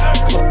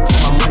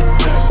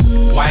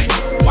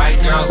 White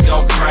girls go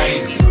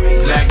crazy.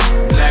 Black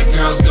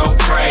girls go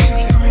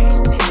crazy.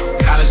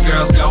 College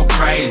girls go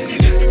crazy.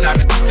 This the type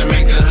of to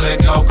make the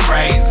hood go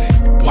crazy.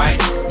 White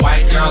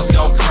girls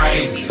go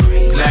crazy.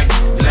 Black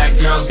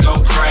girls go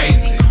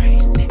crazy.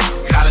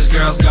 College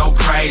girls go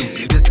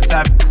crazy. This the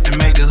type to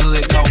make the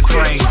hood go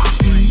crazy.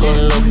 Go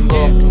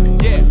loco.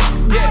 Yeah.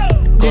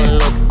 Go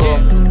loco.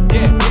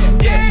 Yeah.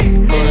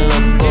 Go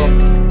loco.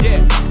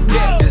 Yeah.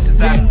 This the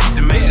type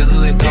to make the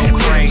hood go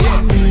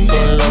crazy. Go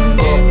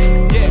loco.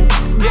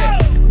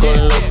 Go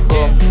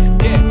loco,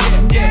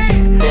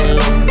 go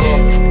loco,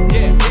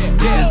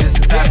 this is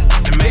the time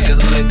to make the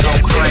hood go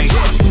crazy.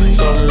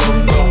 So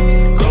loco,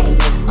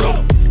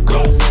 go.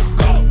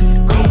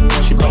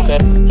 She broke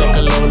that like a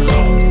low.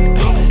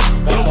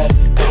 Pass that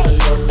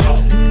low.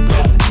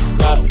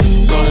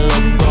 Go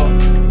loco,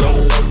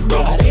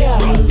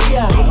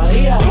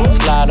 Maria.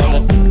 Slide on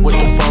it with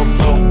the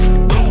fofo.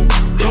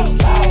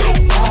 Slide.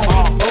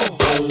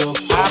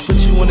 I put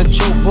you in a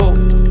chokehold.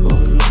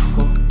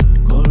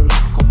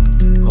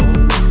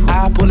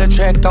 Pull that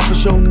track off for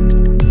show.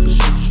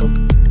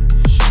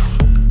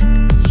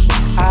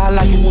 I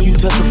like it when you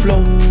touch the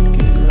floor.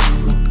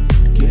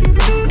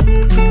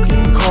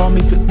 Call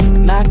me for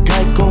not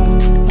Geico.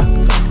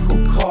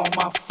 Call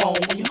my phone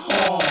when you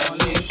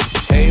horny.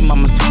 Hey,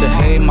 mama, see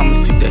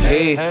the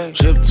hey.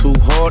 Drip too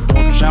hard,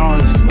 don't drown on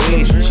this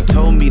wave. She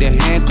told me the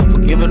handcuff,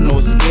 but give her no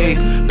escape.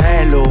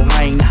 Bad little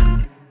hyena.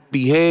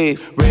 Behave,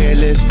 red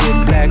lipstick,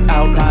 black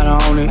outline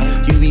on it.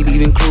 You be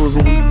leaving clues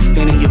when we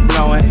then you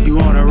blowing. You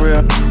on a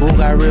real, who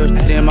got real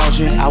shit in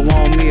motion? I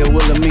want me a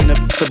Wilhelmina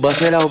to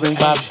bust it open.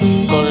 Pop,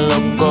 go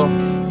loco,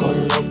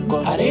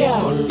 Maria.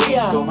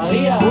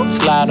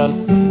 Slide on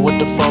with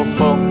the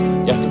fofo,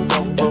 yeah,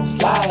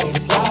 slide.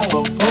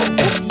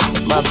 Hey,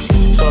 my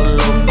so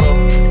loco,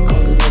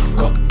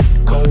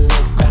 go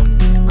loco.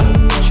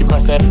 She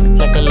bust that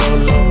like a low.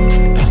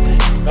 Pass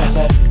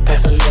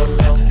that low.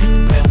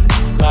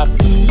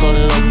 Go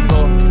loco,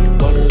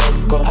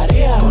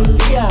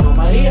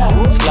 Maria.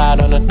 Slide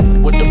on it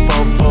with the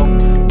fofo.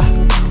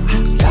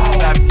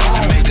 Slide,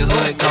 make the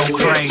hood go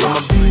crazy.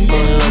 Go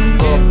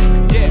loco,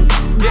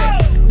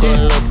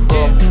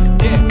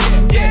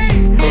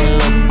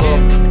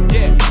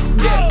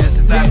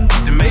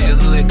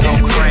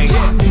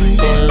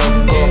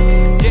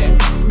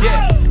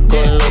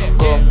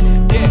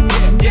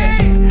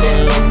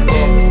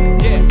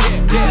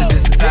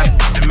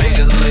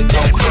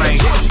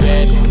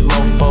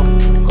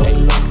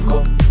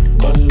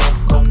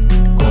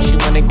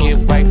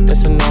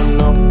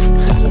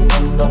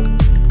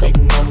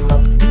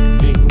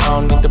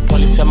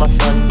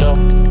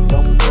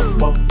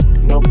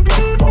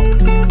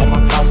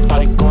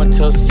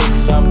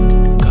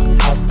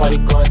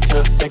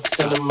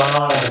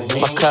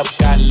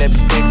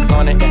 lipstick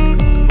on it.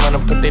 Wanna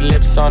put their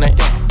lips on it.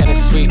 And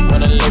it's sweet,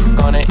 wanna lick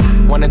on it.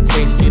 Wanna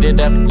taste, eat it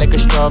up like a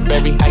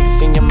strawberry.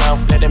 Ice in your mouth,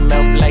 let it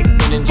melt like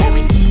Ben and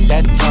Jerry.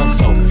 That tongue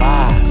so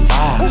fire.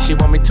 She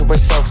want me to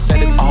herself,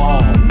 said it's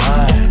all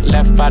mine.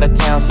 Left out of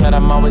town, said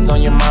I'm always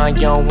on your mind.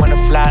 You don't wanna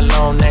fly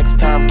alone, next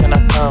time can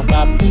I come?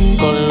 Pop,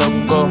 go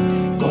loco,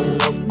 go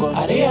loco.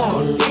 Maria,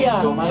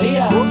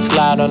 Maria.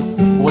 Slide on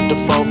with the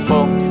fofo,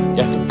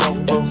 yeah,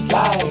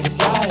 slide,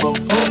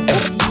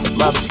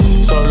 my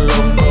so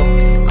loco,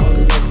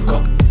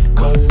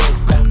 go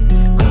loco.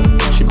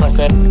 She bounce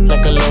that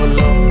like a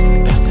lolo,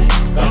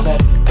 bounce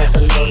that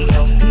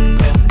lolo.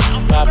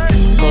 Pop,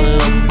 go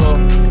loco,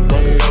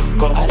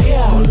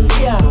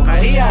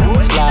 Maria.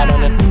 Slide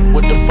on it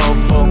with the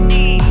fofo,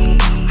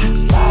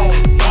 slide,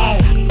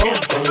 go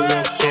loco.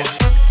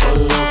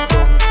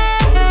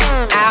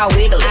 I'll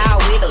wiggle, I'll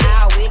wiggle,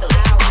 I'll wiggle,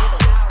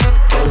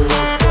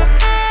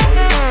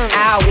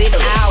 I'll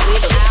wiggle, I'll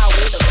wiggle, I'll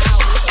wiggle,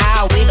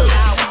 I'll wiggle,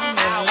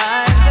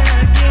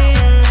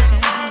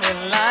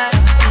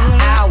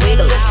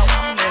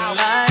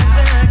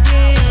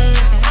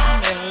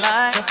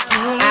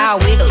 I'll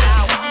wiggle,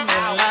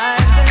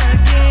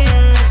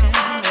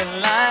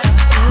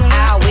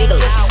 I'll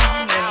wiggle.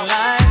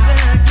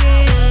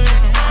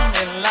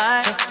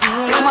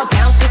 I'ma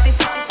bounce this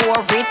for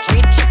a rich.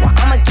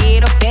 I'ma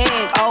get a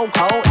bag, oh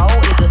cold,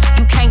 oh nigga.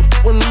 You can't f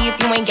with me if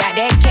you ain't got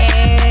that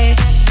cash.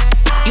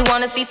 You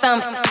wanna see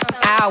some?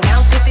 I'll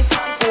bounce this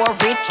for a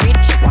rich.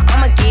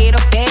 I'ma get a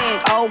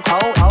bag, oh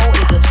cold, oh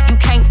nigga. You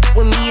can't f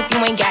with me if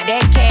you ain't got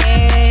that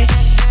cash.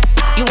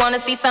 You wanna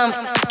see some?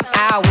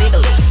 I'll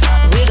wiggle it.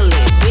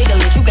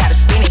 You gotta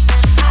spin it.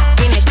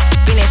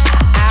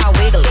 I'll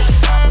wiggle it.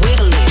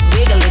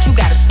 You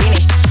gotta spin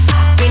it.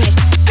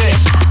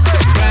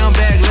 Brown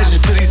bag legends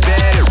for these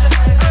bad.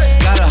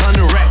 Got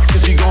 100 racks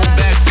if you gon'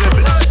 backflip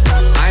it.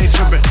 I ain't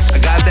trippin', I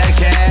got that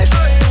cash.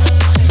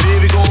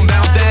 Baby gon'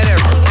 bounce that air.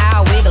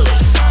 I'll wiggle it.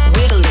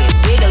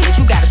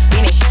 You gotta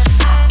spin it.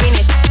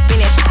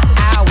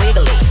 I'll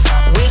wiggle it.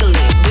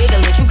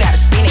 You gotta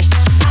spin it.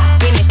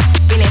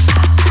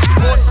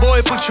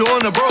 Boy, put you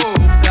on the bro.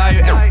 Now you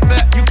ain't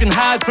fat, you can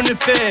hide from the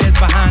feds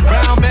behind.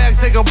 Brown bag,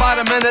 take a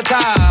bottom and a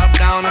top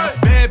down.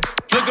 Babe,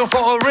 looking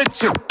for a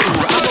rich. I'ma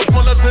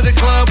pull up to the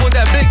club with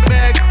that big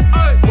bag.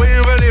 We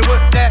ain't ready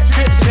with that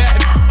chit chat.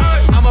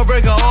 I'ma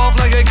break her off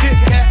like a Kit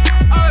Kat.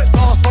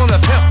 Sauce on the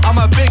pimp,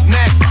 I'm a Big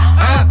Mac.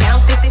 I'ma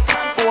bounce this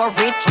for a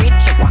rich.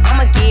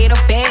 I'ma get a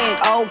bag,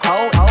 oh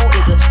cold, oh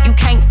nigga. You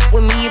can't f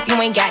with me if you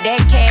ain't got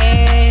that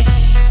cash.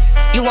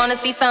 You wanna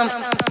see some?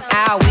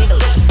 I'll wiggle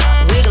it.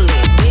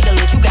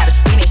 You gotta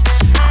spin it.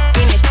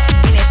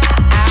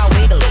 I'll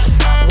wiggle it.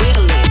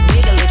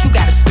 You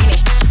gotta spin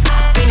it.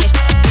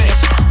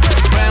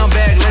 Brown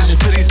bag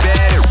legends for these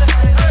bad.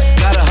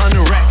 Got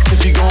 100 racks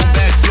if you gon'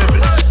 backflip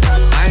it.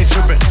 I ain't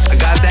trippin', I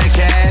got that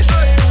cash.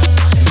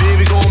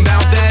 Baby gon'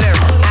 bounce that air.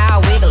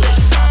 I'll wiggle it.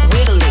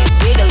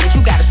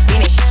 You gotta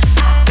spin it.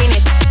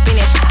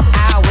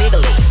 I'll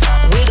wiggle it.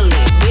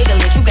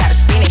 You gotta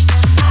spin it.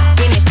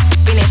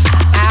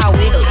 I'll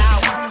wiggle it.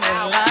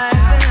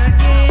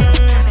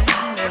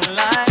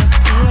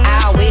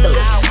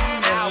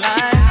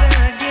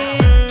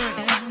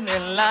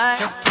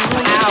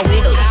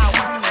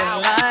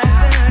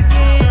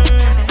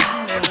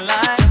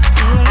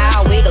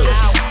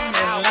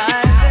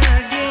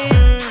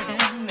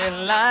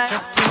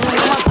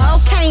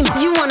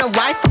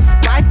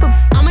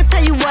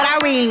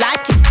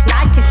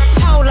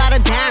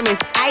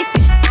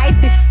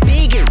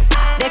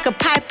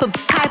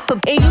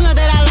 And you know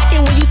that I like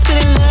it when you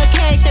spend a little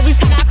cash. Every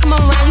time I come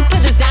around, you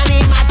put designer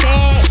in my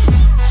bag.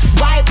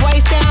 White boys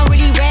sound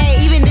really rad.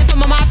 Even if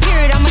I'm on my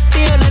period, I'ma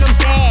still let them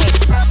bag.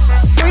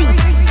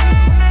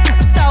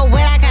 So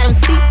when I got them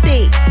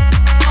seasick.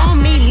 On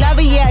me, love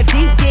it, yeah,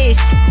 deep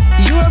dish.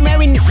 You a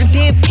married nigga,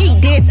 then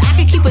peak this. I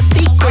can keep a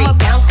secret. I'ma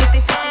bounce this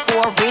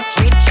for a rich.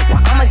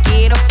 I'ma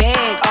get a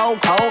bag, oh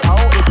cold, oh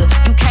nigga.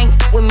 You can't f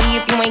with me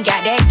if you ain't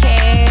got that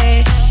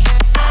cash.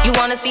 You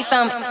wanna see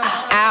some?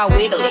 I'll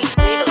wiggle it.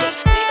 Wiggle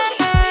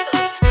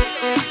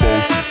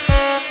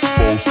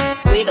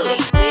it.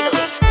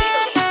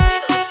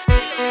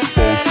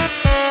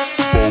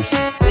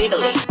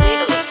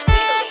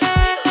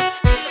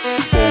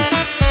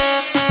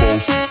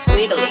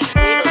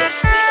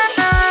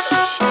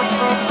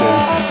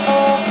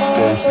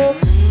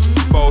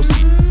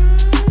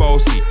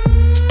 Boasty,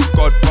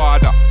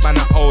 Godfather, man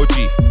a OG,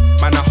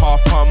 man a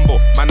half humble,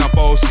 man a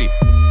boasty.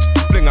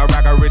 Fling a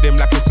rag a rhythm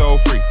like it's all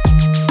free.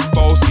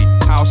 Boasty,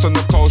 house on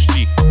the coast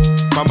G.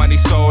 My money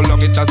so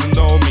long it doesn't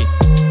know me.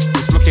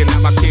 It's looking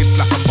at my kids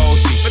like I'm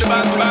boasty.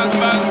 Bang, bang,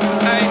 bang,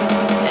 hey.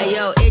 Hey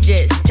yo,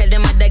 Idris, tell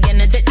them what they're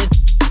gonna take the.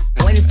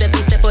 When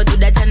Steffi step out, do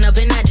that turn up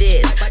in a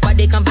this.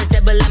 Body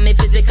comfortable, I'm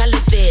physically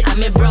fit.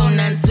 I'm brown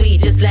and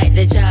sweet, just like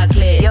the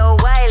chocolate. Yo,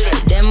 Wiley,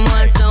 them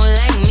ones sound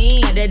like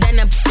me. Other than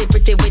a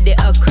pretty with the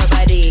okra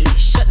body.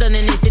 Shut down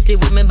in the city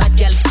with me bad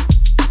girl.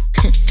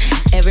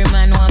 Every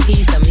man want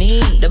piece of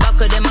me. The back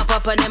of them a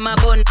pop and them a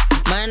bun.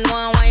 Man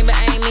want wine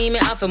behind me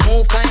have to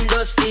move kind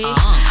dusty.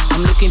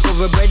 I'm looking for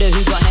a brother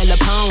who got hella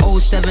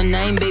pounds. 079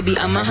 name, baby,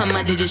 I'm a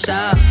hammer, did you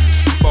shop?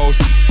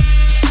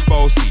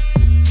 Boasty,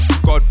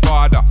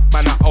 Godfather,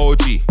 man a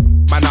OG,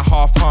 man a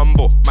half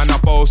humble, man a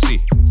bossy.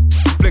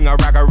 Fling a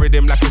rag a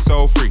rhythm like it's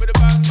all free.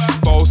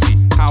 Boasty,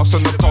 house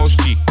on the coast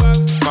G.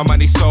 My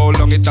money so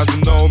long it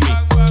doesn't know me.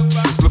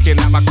 It's looking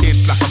at my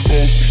kids like a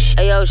bossy.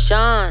 Ayo,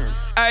 Sean.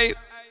 Aye.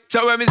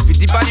 So when me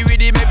spitty body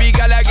with it, maybe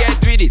gala get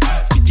with it.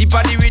 Spitty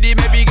body with it,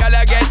 maybe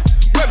gala get.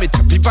 When me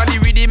choppy body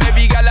with it,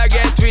 maybe gala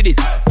get with it.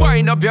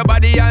 Wind up your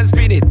body and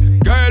spin it.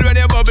 Girl, when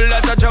you bubble,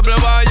 that's a trouble.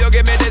 Why you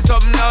give me this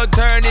something now?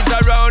 Turn it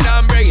around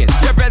and bring it.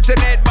 You're pressing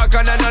it back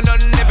on and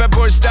on. If you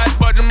push that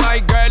button, my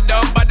girl,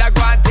 down, but I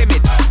can't tame it.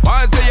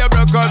 Once you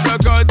broke out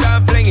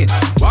and fling it.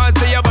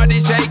 Once your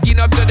body shaking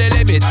up to the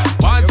limit.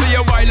 Once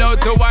you wild out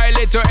to wild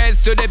it to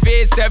S to the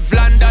base, step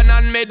London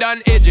and mid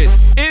and edges.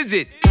 Is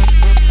it?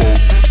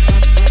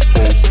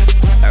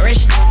 A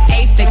rich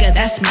 8-figure,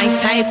 that's my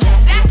type.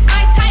 That's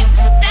my type,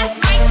 that's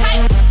my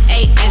type.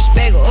 8-inch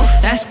bagel,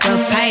 that's the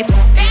pipe.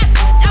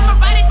 I'ma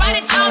ride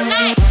it all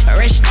night. A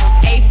rich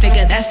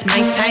 8-figure, that's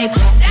my type.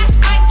 That's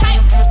my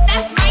type,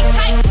 that's my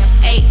type.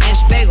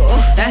 8-inch bagel,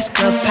 that's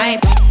the pipe.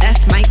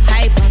 That's my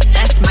type,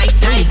 that's my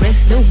type. New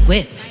wrist, new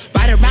whip,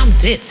 right around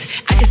dipped.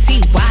 I can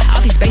see why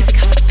all these basic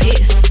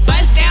pissed.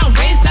 Bust down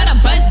wrist, not a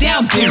bust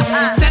down bitch.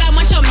 Said I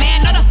want your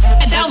man, not a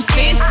don't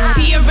fit.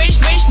 See a rich,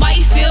 why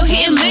he still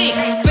hitting licks?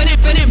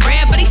 Spinning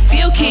bread, but he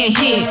still can't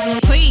hit.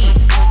 Please,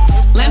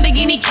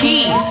 Lamborghini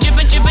keys,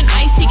 drippin'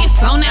 ice, he get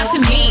flown out to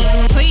me.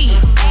 Please,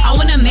 I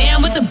want a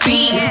man with the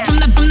bees. From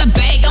the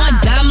bag, I'm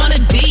a dime on a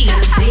D.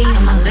 See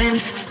on my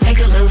lips, take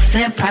a little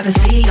sip.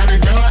 Privacy on the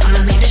door,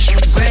 I'ma make the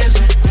shit grip.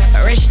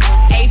 A rich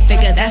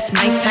 8-figure, that's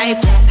my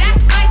type.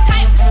 That's my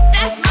type,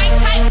 that's my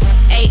type.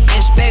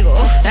 8-inch bagel,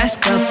 that's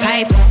the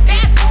pipe.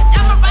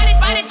 I'ma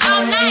ride it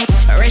all night.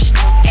 A rich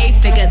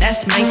 8-figure,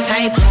 that's my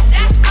type.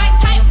 That's my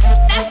type,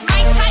 that's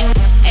my type.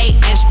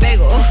 8-inch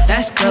bagel,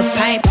 that's the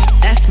pipe.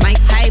 That's my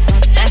type,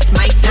 that's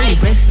my type.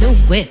 New wrist, new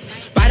whip,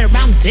 right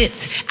around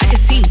dipped. I can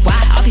see why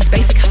all these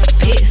basic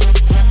pissed.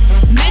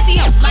 Messy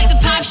up like the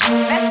pop shit.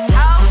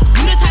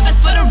 You the type that's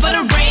for the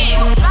red.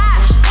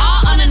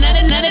 All on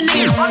another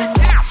nigga.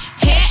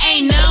 Hair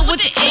ain't none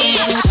with the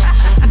edge.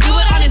 I do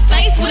it on his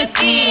face with a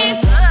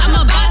thiz. I'm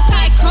a boss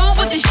tycoon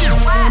with the shit.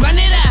 Run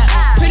it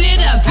up, print it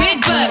up,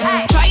 big bucks.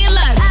 Try your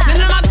luck,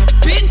 none of my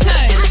been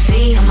touched.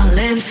 See on my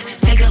lips,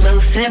 take a little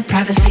sip.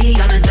 Privacy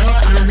on the door,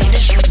 I'ma make the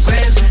shit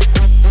grip.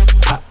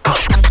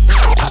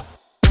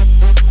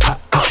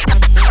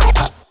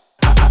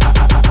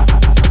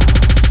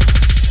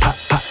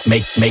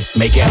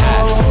 Make it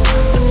hot.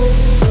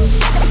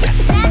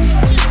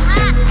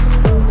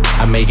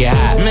 I make it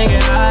hot. Make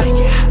it hot.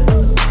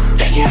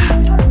 Take it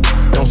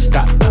hot. Don't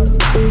stop.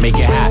 Make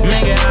it hot.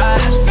 Make it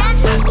hot.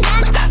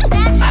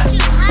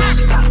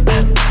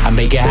 I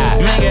make it hot.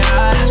 Make it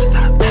hot.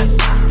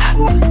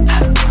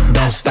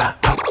 Don't stop.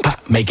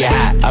 Make it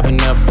hot. I've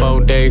been up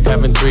 4 days,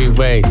 having 3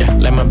 ways.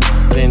 Let my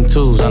in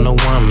twos on the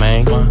one,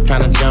 man.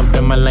 Tryna jump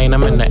in my lane,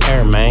 I'm in the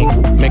air, man.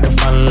 Make her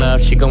fall in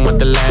love, she gon' want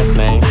the last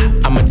name.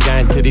 I'm a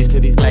giant to these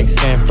cities like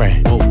San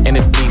Fran. And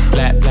this beat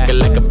slap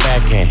like a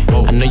backhand.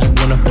 I know you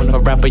wanna a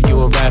rapper, you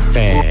a rap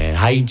fan.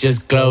 How you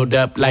just glowed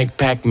up like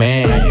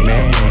Pac-Man?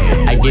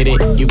 I get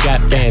it, you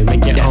got bands.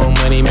 Make your own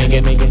money, make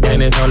it,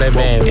 and it's all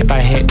advance. If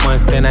I hit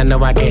once, then I know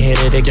I can hit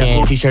it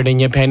again. T-shirt and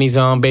your panties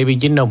on, baby,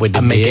 you know what it is.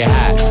 I make it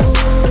hot.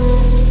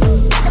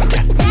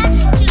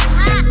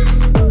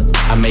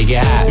 I make it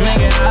hot. Make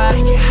it hot.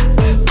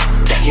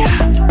 Take it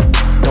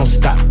hot. Don't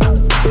stop.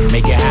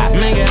 Make it hot.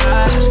 Make it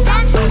hot.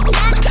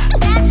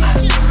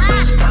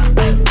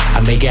 I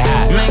make it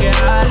hot. Make it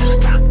hot.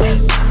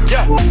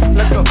 Yeah,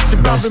 Loko,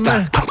 don't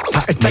stop.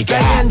 Está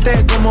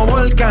caliente como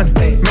volcán.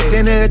 Me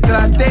tiene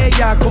detrás de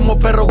ella como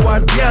perro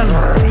guardián.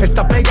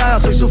 Está pegada,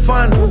 soy su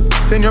fan.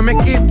 Se unió a mi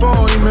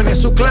equipo y me uní a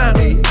su clan.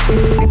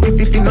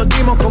 Y nos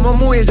dimos como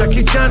muy el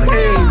Jackie Chan.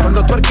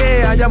 Cuando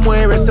tuerquea ya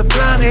mueve ese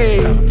flan.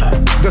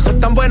 Yo soy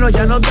tan bueno,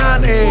 ya no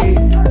dan.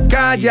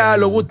 Calla,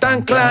 lo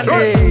Wu-Tang Clan.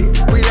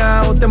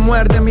 Cuidado, te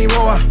muerde mi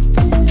boa.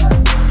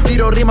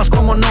 Tiro rimas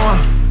como Noah.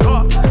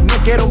 No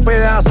quiero un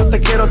pedazo, te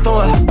quiero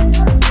toda.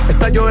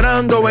 Está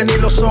llorando, ven y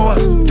lo sobas.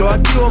 Yo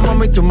activo,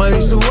 mami, tú me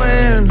dices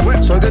when.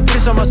 Soy de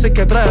Trisom, así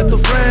que trae a tu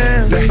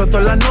friend. Le exploto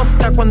la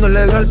nota cuando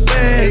le doy el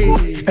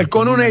pen. Él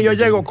con una y yo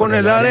llego con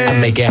el arena. I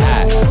make it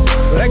hot.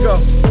 Let go.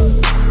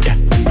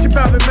 Chip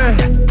out, man.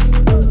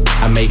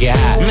 I make it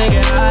hot. Make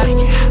it hot.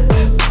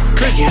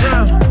 Chris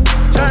Brown,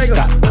 Tyga.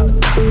 Stop.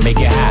 Make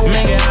it hot.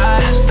 Make it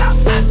hot.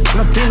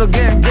 Latino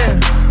gang,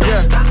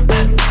 yeah.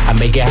 I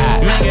make it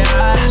hot. Make it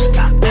hot.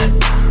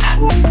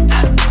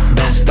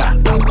 Don't stop.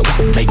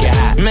 Make it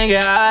hot. Make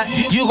it hot.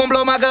 You gon'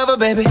 blow my cover,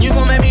 baby. You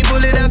gon' make me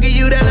pull it out, give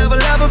you that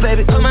lover,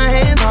 baby. Put my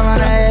hands all on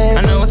her ass.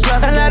 I know it's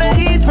rough. A lot of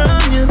heat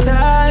from your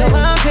thighs, so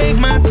I'll take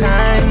my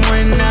time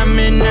when I'm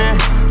in that.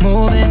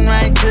 Moving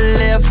right to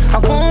left. I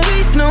won't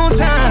waste no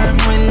time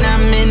when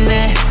I'm in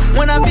that.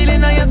 When I'm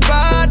feeling on your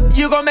spot,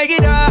 you gon' make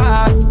it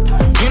hot.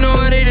 You know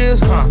what it is,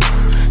 huh?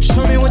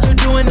 Show me what you're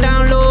doing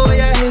down low with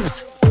your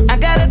hips. I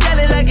gotta tell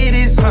it like it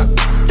is, huh?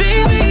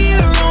 Baby,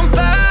 you're on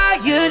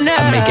fire now.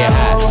 I make it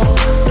hot.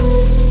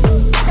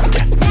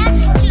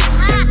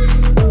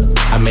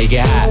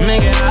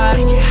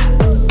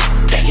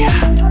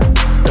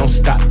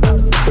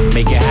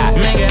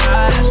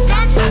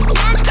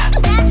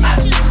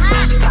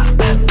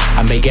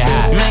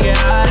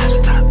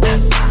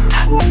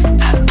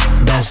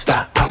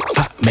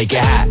 make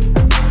it hot.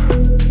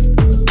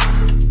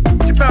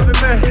 What you poppin',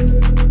 man?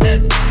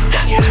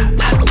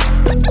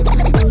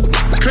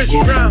 Chris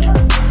Brown.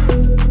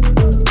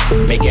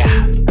 Make it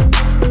hot.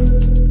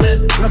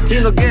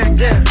 Latino gang,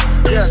 yeah.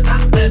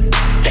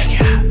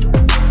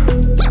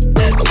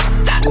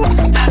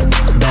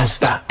 Don't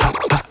stop, pop,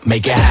 pop,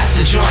 make it hot. That's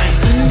the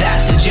joint,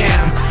 that's the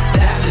jam.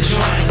 That's the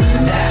joint,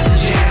 that's the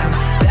jam.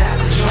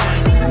 That's the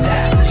joint,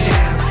 that's the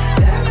jam.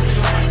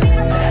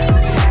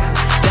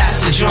 That's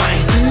the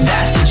joint,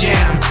 that's the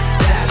jam.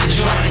 That's the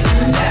joint,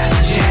 that's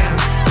the jam.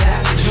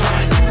 That's the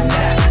joint,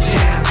 that's the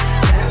jam.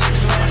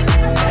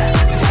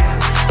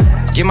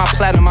 Get my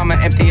platinum, I'ma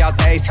empty out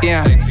the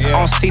ATM.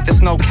 On seat,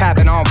 there's no cap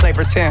and I don't play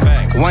pretend.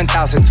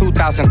 1,000,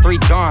 2,000, 3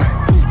 gone.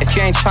 If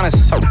you ain't tryna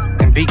so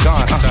and be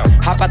gone.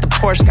 Hop out the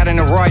Porsche, got in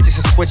the Roy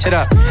just to switch it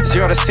up.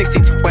 0 to 60,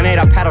 2.8,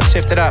 I paddle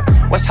shifted up.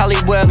 West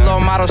Hollywood, low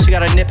model, she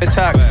got a nip and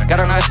tuck. Got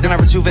her nice, then I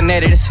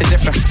rejuvenated, it's a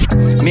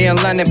different. Me in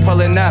London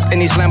pulling up in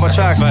these Lambo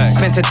trucks.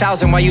 Spent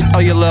 10,000 while you throw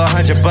your little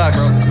 $100.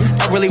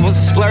 That really was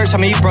a splurge, I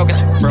mean you broke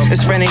it.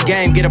 It's raining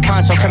game, get a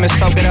poncho, come and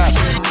soak it up.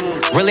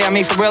 Really, I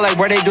mean for real, like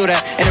where they do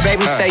that? And the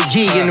baby say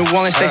G, in New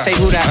Orleans they say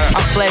who that?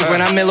 I'm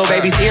flagrant, I'm in Lil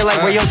Baby's ear, like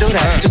where you do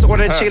that? Just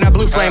order the chicken at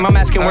Blue Flame, I'm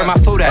asking where my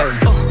food at.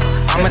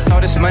 I'ma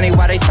throw this money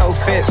while they throw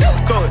fits.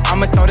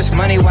 I'ma throw this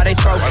money while they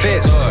throw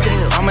fits.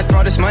 I'ma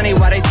throw this money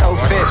while they throw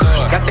fits.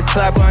 Got the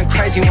club going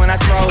crazy when I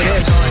throw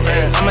this.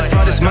 I'ma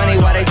throw this money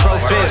while they throw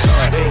fits.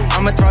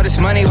 I'ma throw this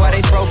money while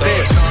they throw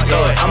fits.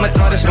 I'ma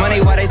throw this money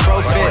while they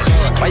throw fits.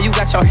 Why you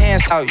got your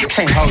hands out, you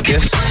can't hold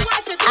this.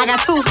 I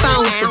got 2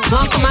 phones,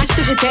 one for my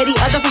sugar daddy,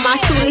 other for my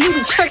shooter. He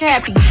be trick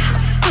happy.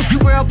 You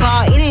real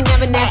ball, it ain't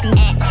never nappy.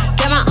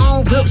 Got my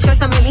own whip, shirts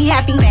that make me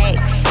happy.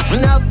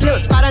 When up flip,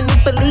 spot a new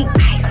elite.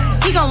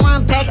 He gon'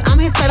 run back, I'm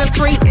his favorite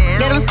freak.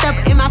 Let him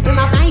step in my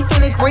now he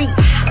feeling great.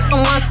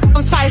 Once,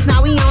 twice,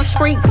 now we on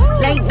street.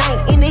 Late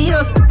night in the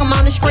hills, I'm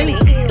on the street.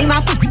 Need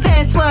my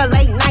pass for a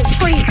late night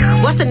treat.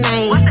 What's the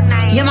name?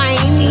 You're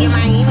Miami.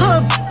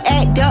 Hood,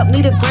 act up,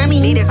 need a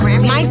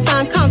Grammy. My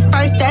son come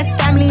first, that's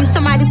family.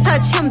 Somebody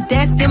touch him,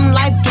 that's them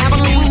like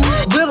gambling.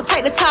 We'll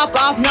take the top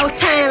off, no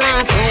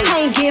timelines.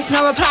 I ain't gets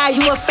no reply,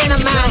 you a fan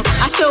of mine.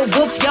 I should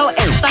whoop your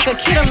ass like a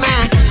kid of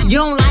mine. You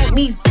don't like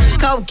me,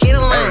 go get a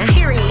line.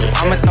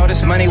 I'ma throw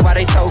this money while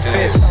they throw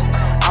fists.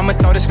 I'ma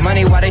throw this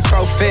money while they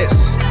throw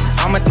fists.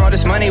 I'ma throw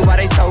this money while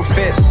they throw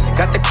fists.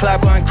 Got the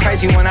club going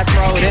crazy when I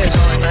throw this.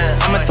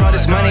 I'ma throw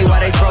this money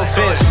while they throw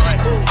fists.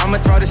 I'ma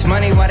throw this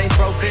money while they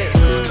throw fists.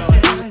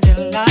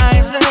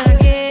 Lives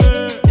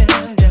again,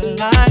 their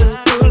lives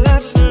full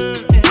of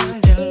sweet,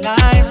 their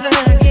lives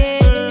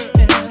again,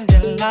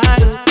 their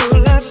lives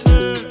full of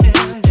sweet,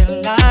 their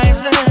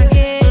lives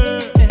again,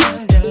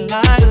 their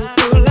lives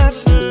full of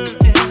sweet,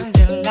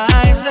 their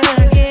lives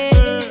again,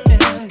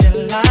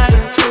 their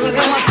lives full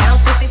of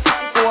sweet.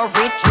 For a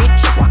rich,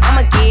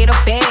 I'ma get a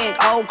bag,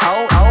 cold,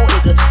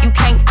 nigga. You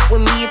can't f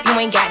with me if you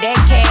ain't got that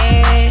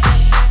cash.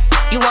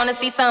 You wanna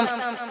see some?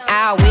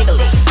 I'll wiggle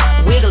it,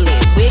 wiggle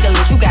it, wiggle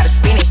it. You gotta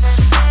spin it.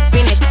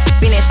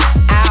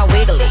 I'll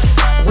wiggle it,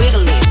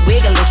 wiggle it,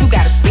 wiggle it. You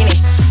gotta spin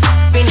it.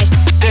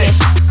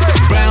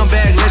 Brown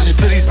bag legend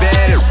for these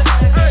bad.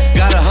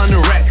 Got 100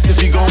 racks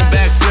if you gon'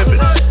 back flip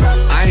it.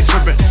 I ain't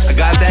trippin', I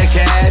got that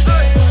cash.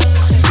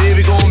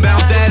 Baby gon'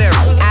 bounce that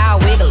arrow. I'll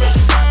wiggle it,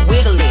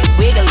 wiggle it,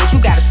 wiggle it. You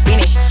gotta spin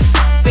it.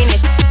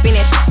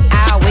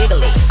 I'll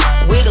wiggle it,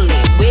 wiggle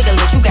it, wiggle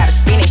it. You gotta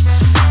spin it.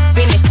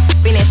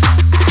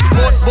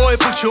 Boy,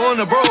 put you on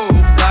the road.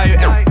 Liar,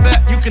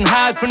 fat, you can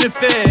hide from the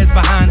feds.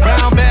 Behind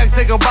brown bag,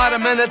 take a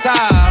bottom and a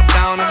top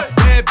down.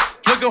 Bad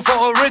looking for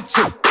a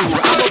richer.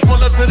 I'ma pull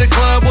up to the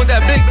club with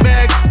that big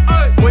bag.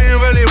 We ain't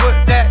really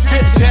with that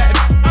chit chat.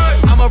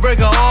 I'ma break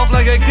her off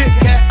like a Kit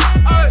Kat.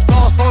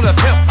 Sauce on the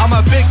pimp, I'm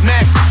a Big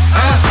Mac.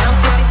 I'ma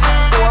bounce it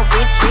for a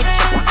rich.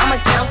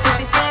 I'ma bounce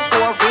it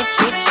for a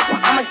rich.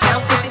 I'ma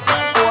bounce it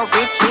for a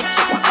rich.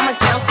 I'ma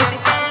bounce it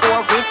for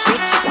a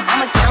rich.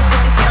 I'ma bounce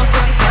it.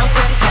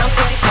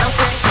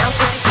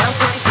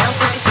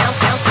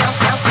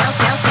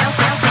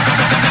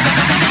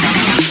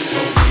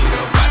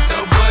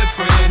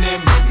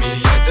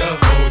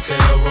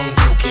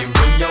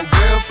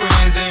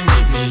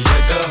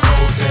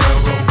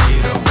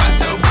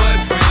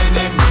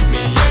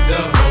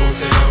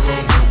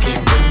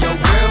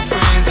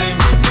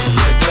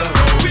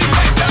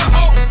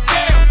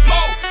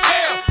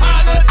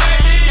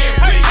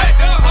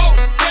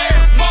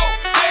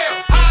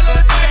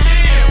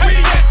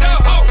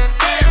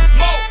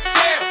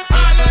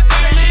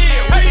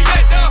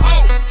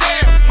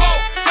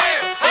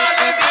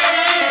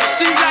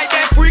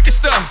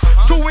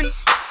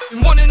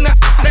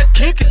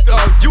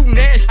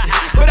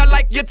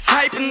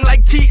 Typing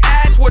like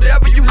T-ass,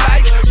 whatever you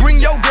like. Bring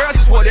your girls,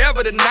 it's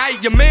whatever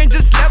tonight. Your man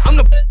just left, I'm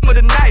the of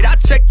the night. I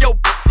check your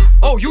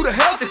oh, you the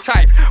healthy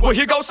type. Well,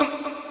 here goes some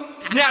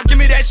now give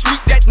me that sweet,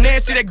 that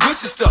nasty, that good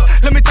stuff.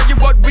 Let me tell you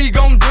what we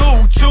gon'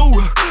 do.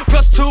 2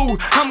 plus 2,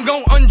 I'm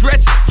gon'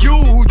 undress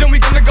you. Then we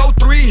gonna go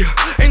 3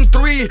 and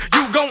 3,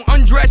 you gon'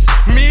 undress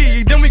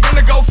me. Then we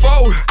gonna go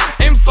 4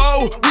 and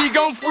 4, we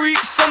gon' freak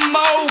some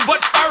more.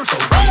 But first, so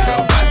we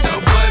the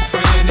boys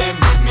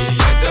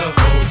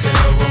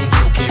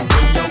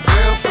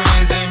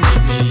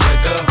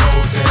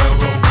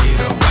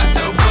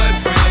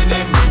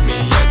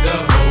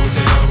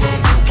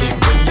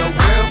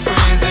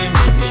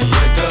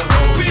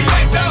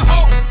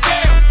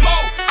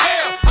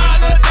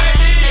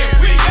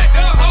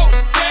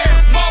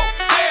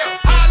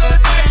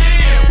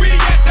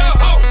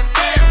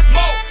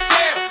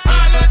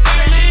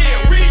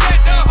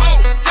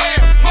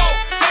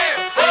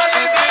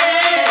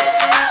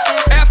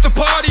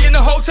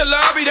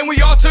party, then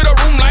we all to the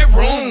room like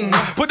room.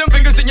 Put them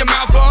fingers in your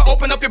mouth,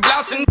 open up your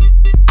blouse and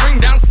bring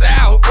down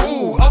south.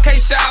 Ooh, okay,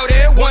 shout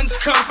it. One's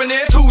company,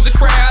 two's a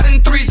crowd,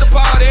 and three's a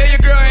party. Your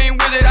girl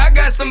ain't with it, I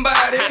got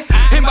somebody.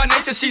 And by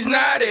nature, she's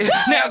naughty.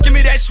 Now give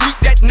me that sweet,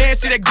 that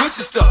nasty, that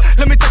gushy stuff.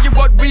 Let me tell you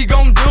what we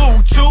gon'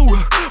 do. 2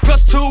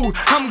 plus 2,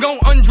 I'm gon'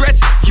 undress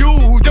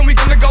you. Then we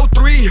gonna go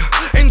 3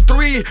 and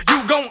 3,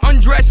 you gon'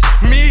 undress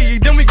me.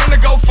 Then we gonna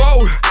go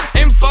 4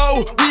 and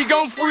 4, we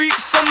gon' freak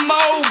some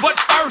more. But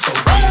first,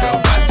 meet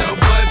up with your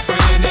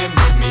boyfriend and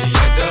meet me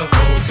at the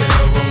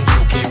hotel room.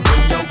 You can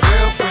bring your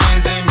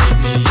girlfriends and meet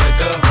me at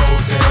the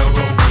hotel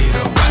room. Meet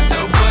up with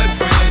your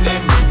boyfriend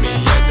and meet me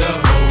at the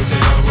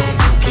hotel room.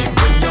 You can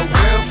bring your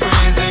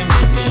girlfriends and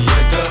meet me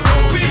at the hotel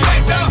room. We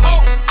at the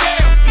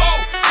hotel,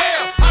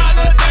 motel,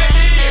 holiday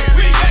inn.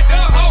 We at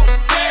the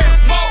hotel,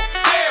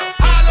 motel,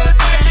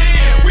 holiday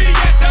inn. We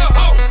at the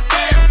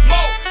hotel,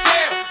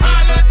 motel,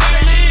 holiday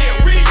inn.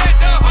 We at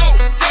the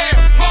hotel,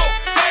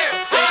 motel,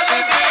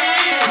 holiday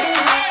inn.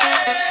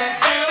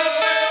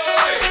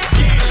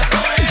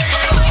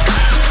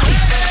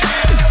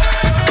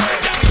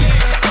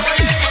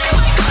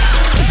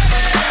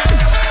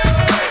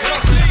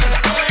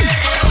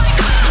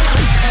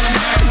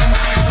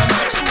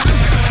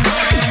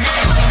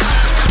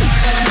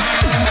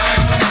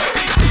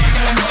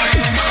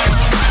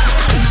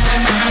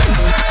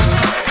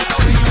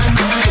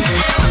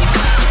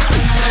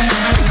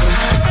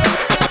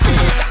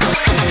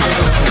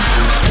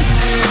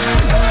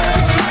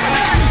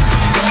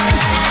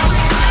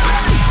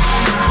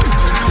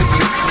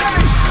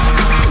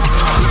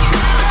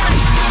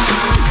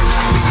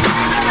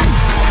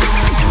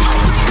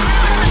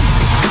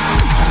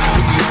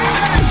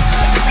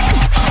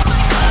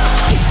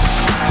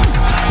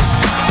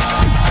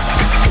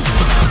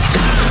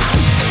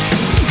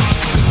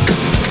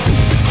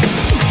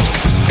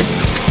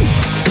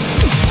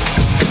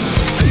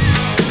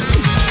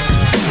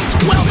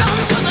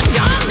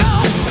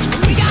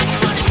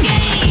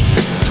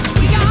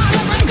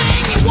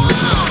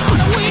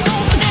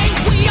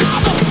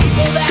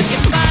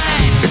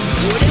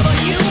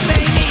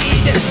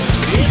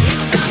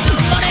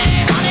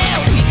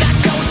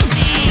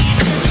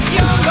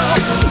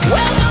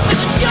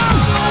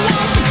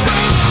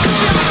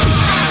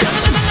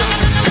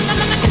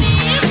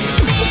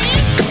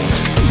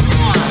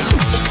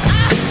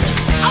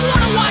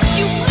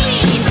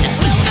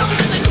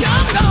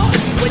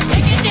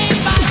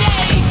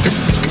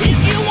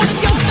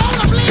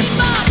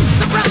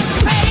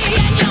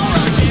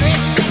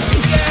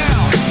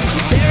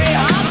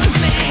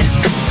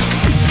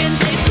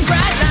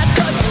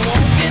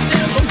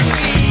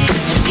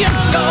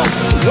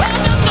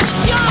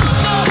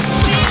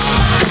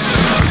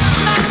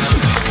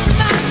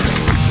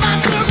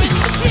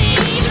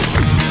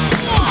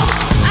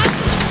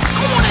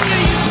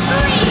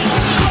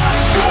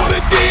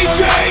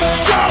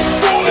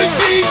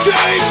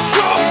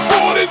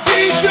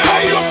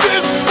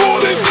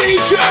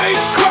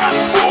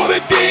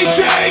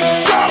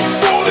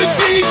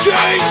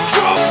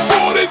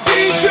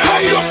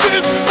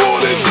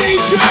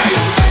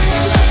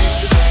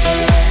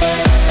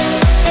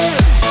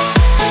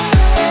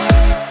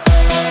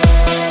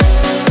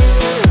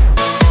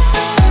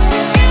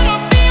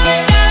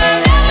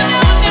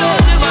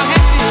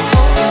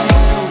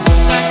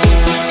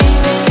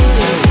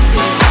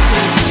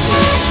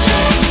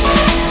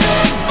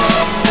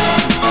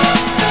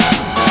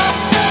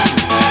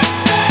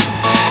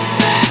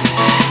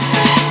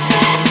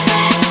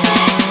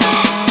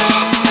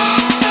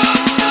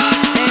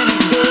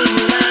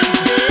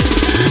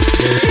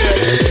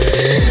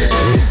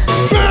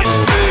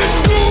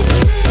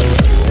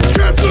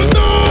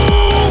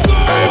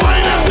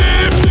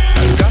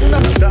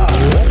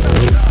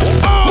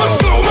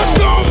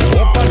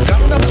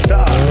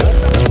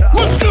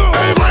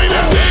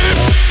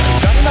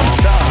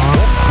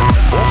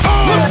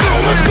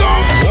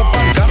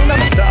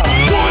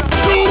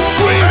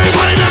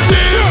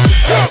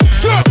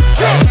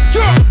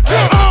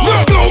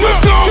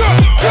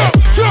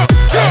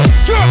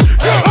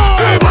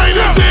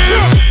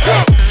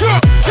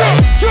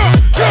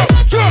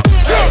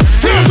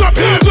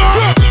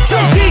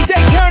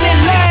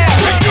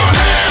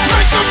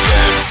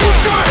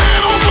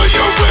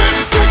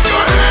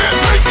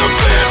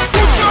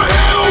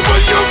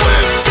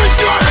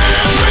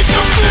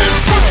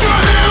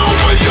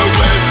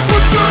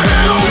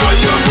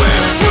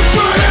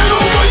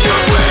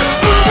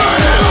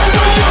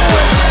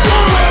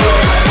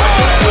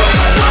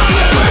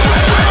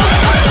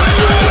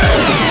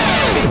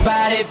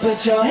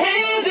 Put your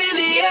hands in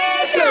the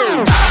air, so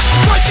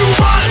like you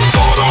riding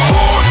on a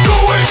horse, do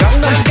it.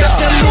 Gangnam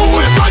Style, do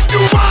it. Like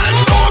you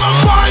riding on a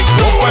bike,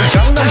 do it.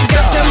 Gangnam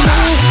Style,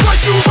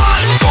 like you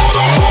riding on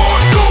a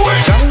horse, do it.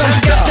 Gangnam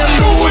Style,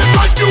 do it.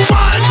 Like you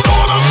riding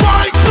on a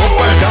bike, do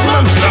it.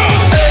 Gangnam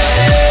Style,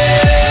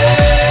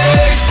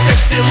 hey,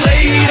 sexy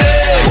lady,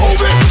 move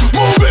it,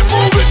 move it,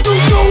 move it, do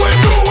it, do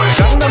it.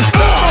 Gangnam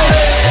Style,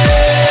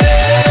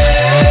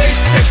 hey,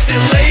 sexy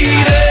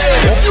lady,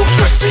 if you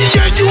sexy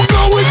and you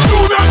know it,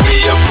 do not be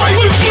afraid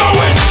to show it.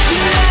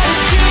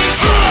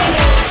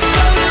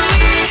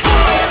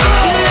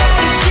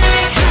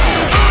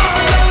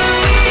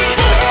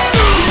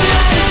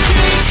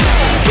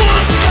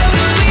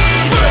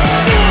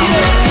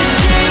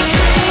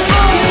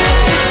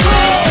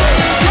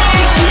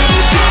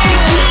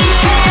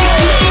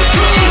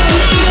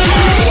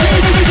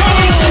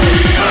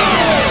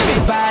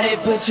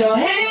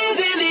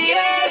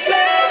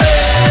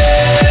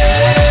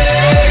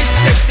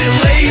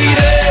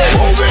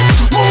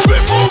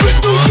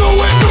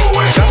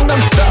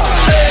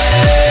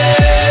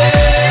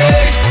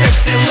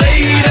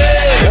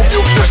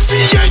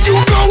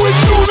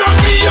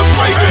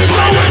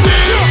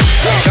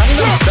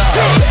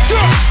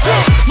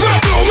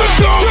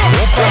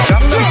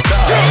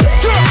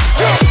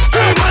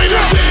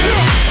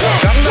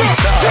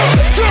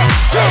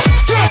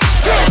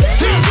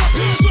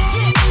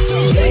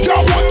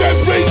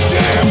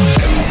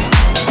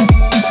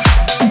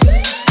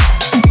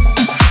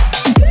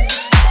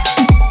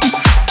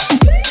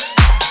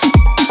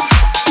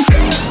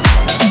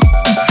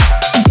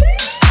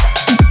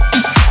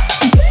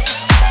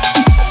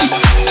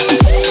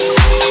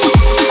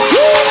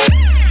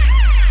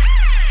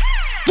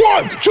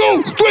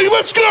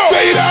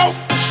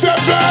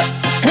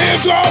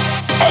 hands up,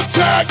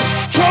 attack,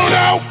 turn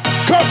out,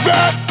 cut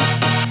back.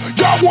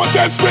 Y'all want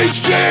that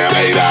Space Jam?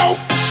 Fade out,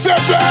 step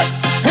back,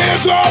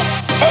 hands up,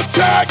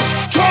 attack,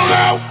 turn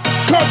out,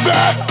 cut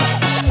back.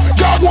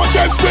 Y'all want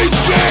that Space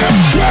Jam?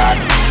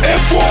 Back and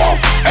forth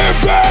and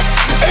back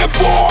and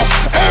forth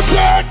and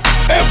back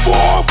and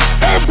forth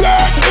and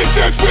back. It's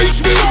that space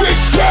music.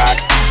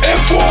 Back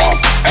and forth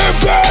and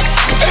back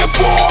and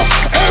forth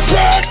and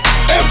back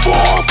and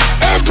forth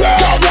and back.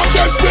 Y'all want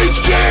that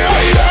Space Jam?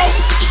 Fade out,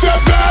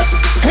 step back,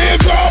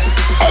 hands up,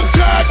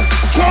 attack,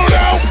 turn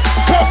out,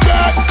 cut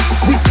back.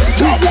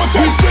 Y'all want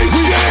that Space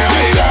Jam?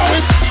 Fade out,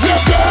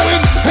 step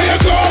back,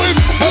 hands up,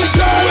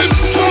 attack,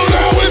 turn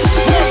out,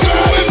 cut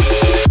back.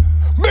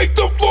 Make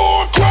the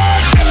floor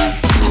crack.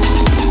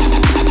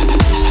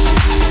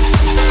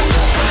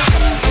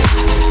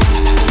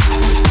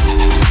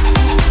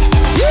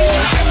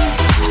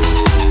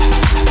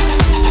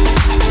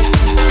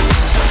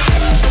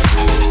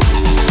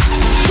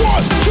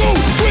 One, two,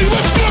 three,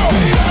 let's go.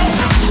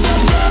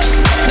 Step back,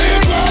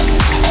 hands up,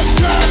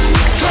 attack,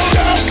 turn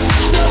out,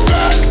 step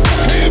back,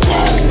 hands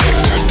up,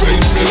 it's that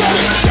space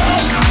music.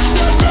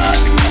 Step back,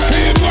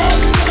 hands up,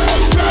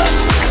 attack,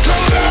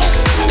 turn out,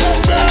 step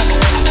back.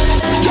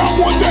 Y'all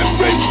want that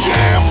Space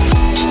Jam?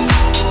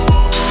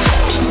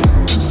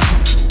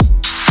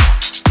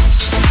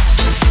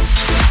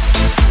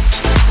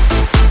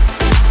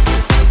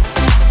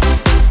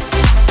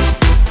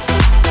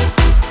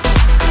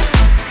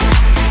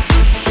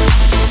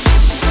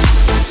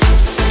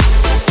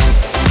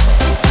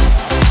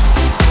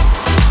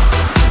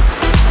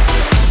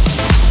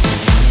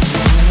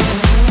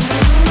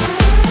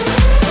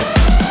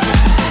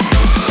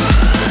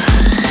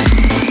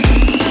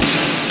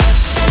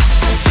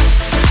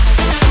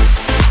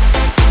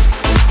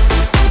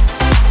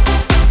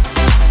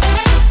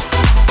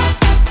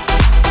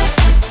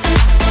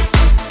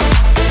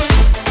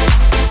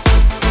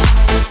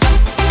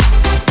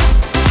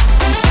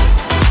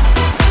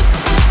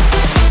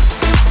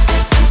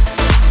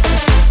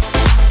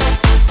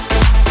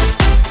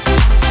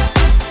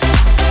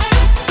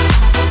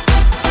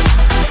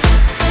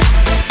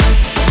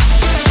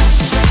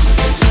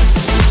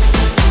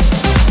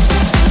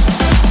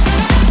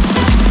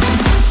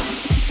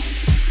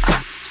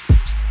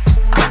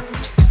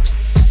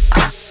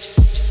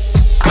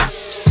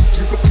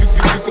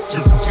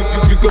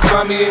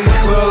 Me in the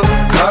club,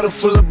 bottle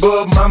full of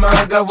bub. Mama,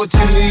 I got what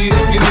you need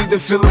if you need to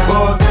fill the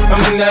bars. I'm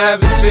into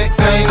having sex,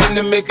 I ain't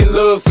into making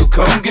love. So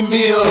come give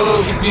me a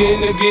hug if you're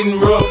into getting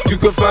rough. You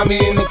can find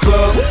me in the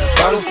club,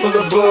 bottle full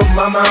of bub.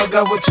 Mama, I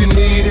got what you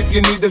need if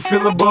you need to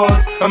fill the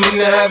bars. I'm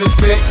into having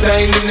sex,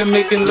 I ain't into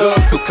making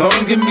love. So come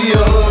give me a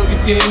hug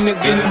if you're into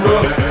getting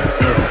rough.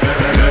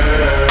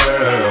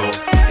 Girl,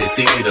 it's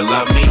easy to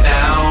love me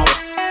now.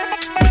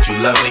 Would you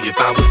love me if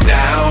I was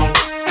down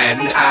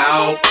and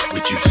out?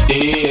 Would you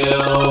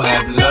still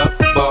have love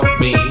for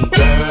me,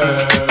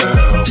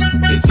 girl?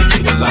 It's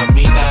easy to love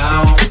me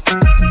now.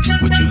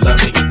 Would you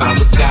love me if I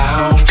was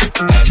down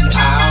and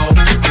out?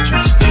 Would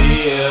you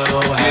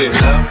still have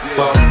love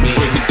for me?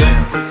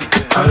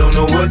 I don't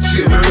know what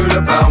you heard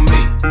about me.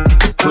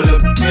 Put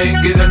up,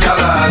 can't get a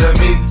dollar out of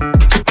me.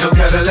 No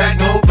Cadillac,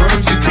 no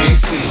perms, you can't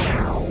see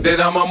that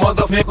I'm a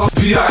motherfucker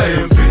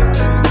P.I.M.P.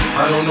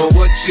 I don't know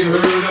what you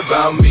heard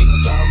about me.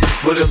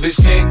 But a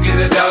bitch can't get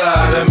a dollar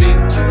out of me.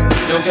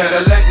 No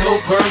Cadillac, no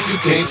perms, you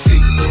can't see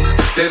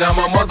that I'm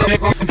a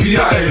motherfucking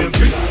P.I.M.P.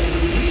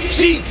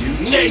 You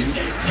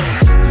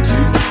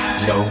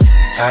know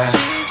I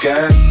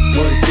got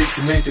what it takes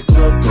to make the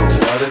club go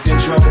out of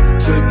control.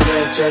 Quit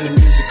playing, turn the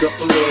music up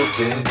a little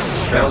bit.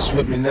 Bounce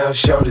with me now,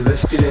 shawty,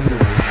 let's get into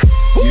it.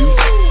 You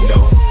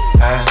know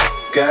I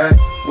got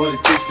what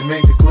it takes to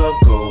make the club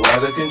go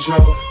out of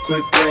control.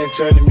 Quit playing,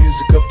 turn the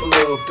music up a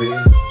little bit.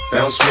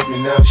 Bounce with me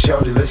now,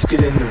 shawty, let's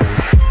get into it.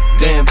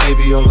 Damn,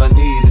 baby, all I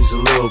need is a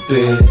little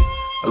bit.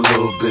 A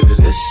little bit of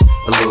this,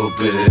 a little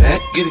bit of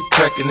that. Get it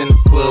crackin' in the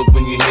club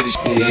when you hear this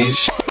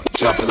shit.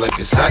 Drop it like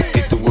it's hot,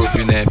 get to work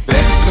in that back.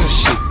 Girl,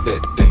 shake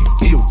that thing,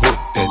 you work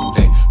that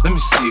thing. Let me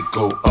see it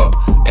go up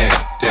and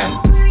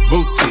down.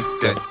 Rotate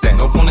that thing,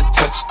 I wanna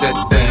touch that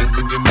thing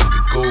when you make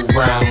it go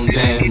round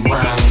and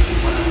round.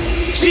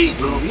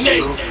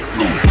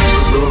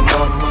 Little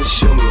mama,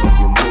 show me how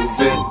you move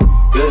it.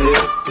 Go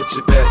ahead, put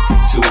your back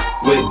into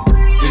it.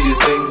 Do your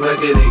thing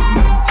like it ain't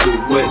nothing to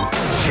it.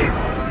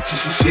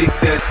 Shake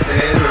that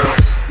thing, girl.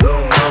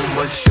 Little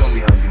mama, show me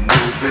how you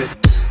move it.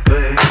 Go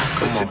ahead,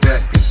 put your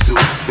back into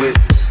it.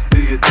 Do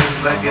your thing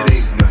like it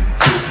ain't nothing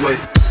to it.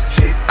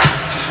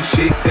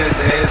 Shake that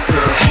ass,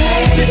 girl.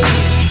 Hey,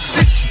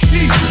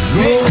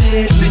 go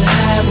ahead and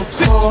have a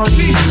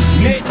party if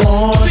you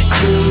want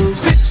to.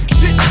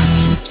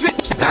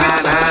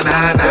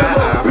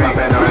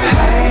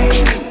 Hey,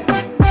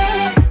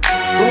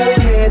 go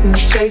ahead and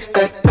chase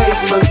that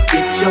paper,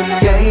 get your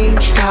game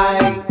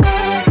tight.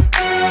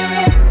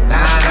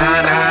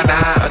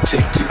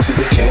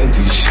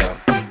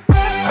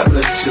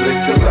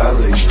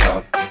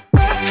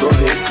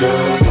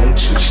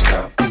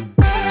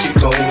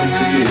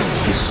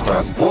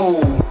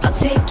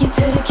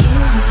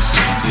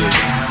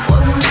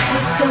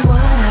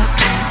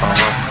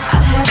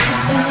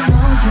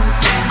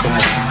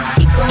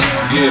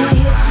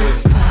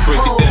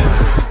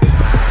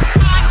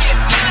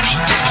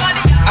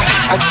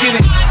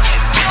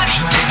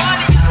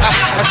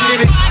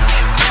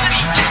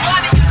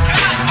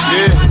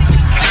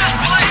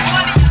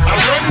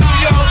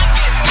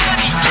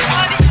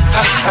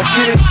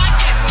 get it.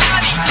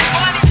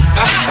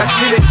 I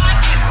get it.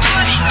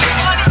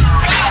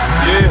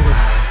 Yeah.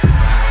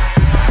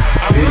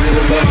 Give me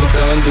the love with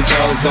the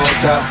underdogs on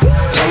top.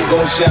 I'm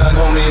gon' shine,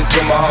 homie,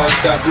 until my heart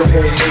stop. Go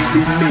ahead,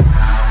 envy me.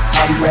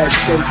 I'm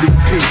Raps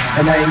MVP,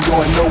 and I ain't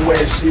going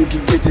nowhere, so you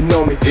can get to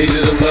know me. Give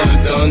me the love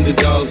with the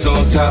underdogs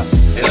on top.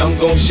 And I'm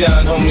gon'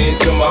 shine, homie,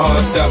 until my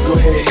heart stop. Go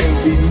ahead,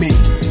 envy me.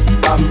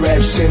 I'm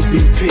Raps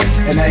MVP,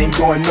 and I ain't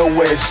going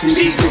nowhere, so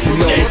you can get to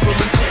know me.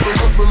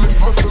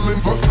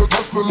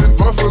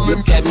 Hustling.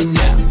 Look at me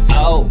now,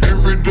 oh.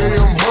 Every day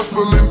I'm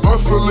hustling.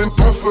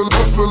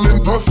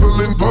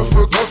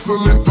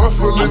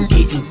 I'm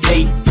getting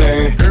paper.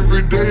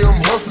 Every day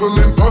I'm hustling.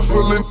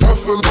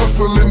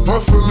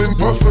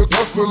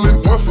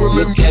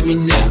 Look at me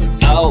now,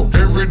 oh.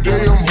 Every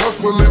day I'm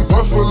hustling.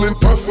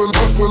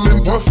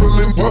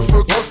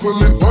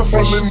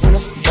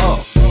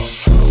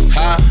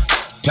 Huh?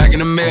 Packing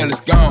the mail, it's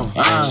gone.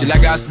 She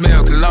like I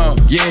smell cologne.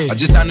 Yeah, I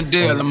just signed a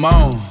deal, I'm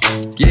on.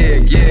 Yeah.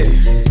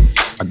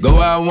 I go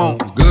where I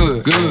want,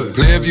 good.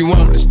 Play if you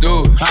want, let's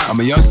do it. I'm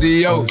a young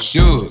CEO,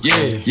 sure.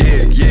 Yeah.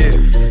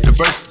 The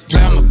first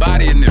play on my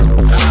body in them.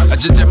 I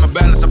just check my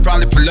balance, I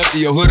probably pull up to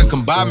your hood and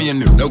come buy me a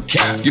new. No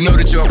cap. You know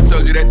that your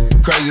told you that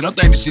crazy. Don't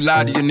think that she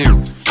lied to you,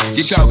 nigga.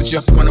 Get caught with you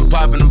when I'm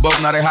popping them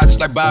both. Now they hot just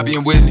like Bobby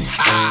and Whitney.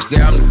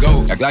 Say I'm the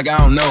GOAT, act like I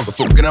don't know. But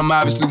fuck it, I'm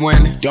obviously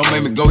winning. Don't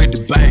make me go hit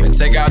the bank and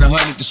take out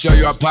 100 to show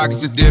you our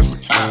pockets is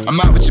different. I'm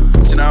out with your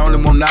bitch and I only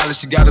want knowledge.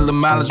 She got a little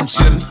mileage, I'm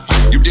chillin'.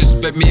 You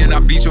disrespect me and I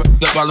beat you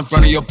up all in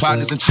front of your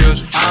partners and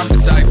children. I'm the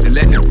type that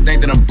let them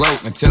think that I'm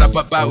broke until I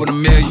pop out with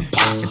 $1 million.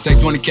 And take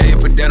 20K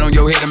and put that on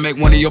your head and make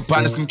one of your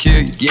partners come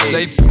kill you. Yeah.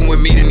 Say f***ing with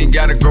me, then he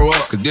gotta grow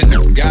up, cause this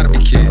nigga gotta be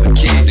killed.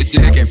 This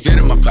dick can't fit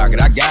in my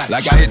pocket, I got it,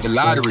 like I hit the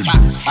lottery.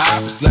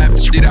 I slap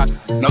the shit out,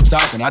 no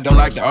talking, I don't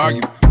like to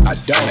argue. I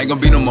don't. Ain't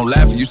gonna be no more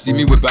laughing, you see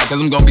me whip out,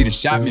 cause I'm gonna be the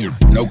shot me.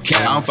 No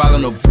cap, I don't follow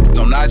no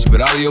on IG,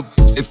 but all of your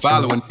it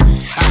following.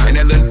 And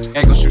that little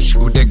ain't gon' shoot shit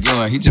with that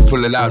gun, he just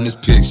pull it out in this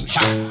picture.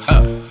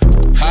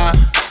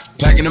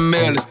 Packing the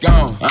mail, it's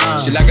gone.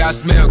 She like I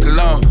smell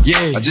cologne.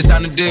 Yeah, I just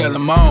signed a deal,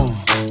 I'm on.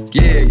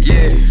 Yeah.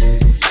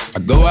 I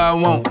go where I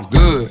want,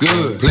 good.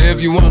 Play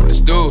if you want, let's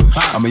do it.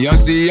 I'm a young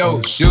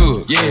CEO,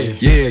 sure.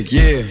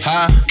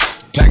 Yeah.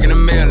 Packing the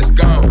mail, it's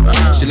gone.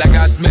 She like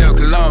I smell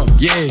cologne.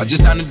 Yeah, I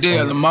just signed a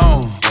deal, I'm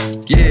on.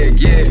 Yeah.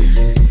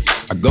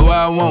 I go where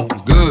I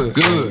want, good.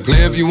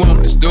 Play if you want,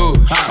 let's do it.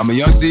 I'm a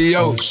young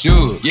CEO,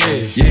 sure. Yeah.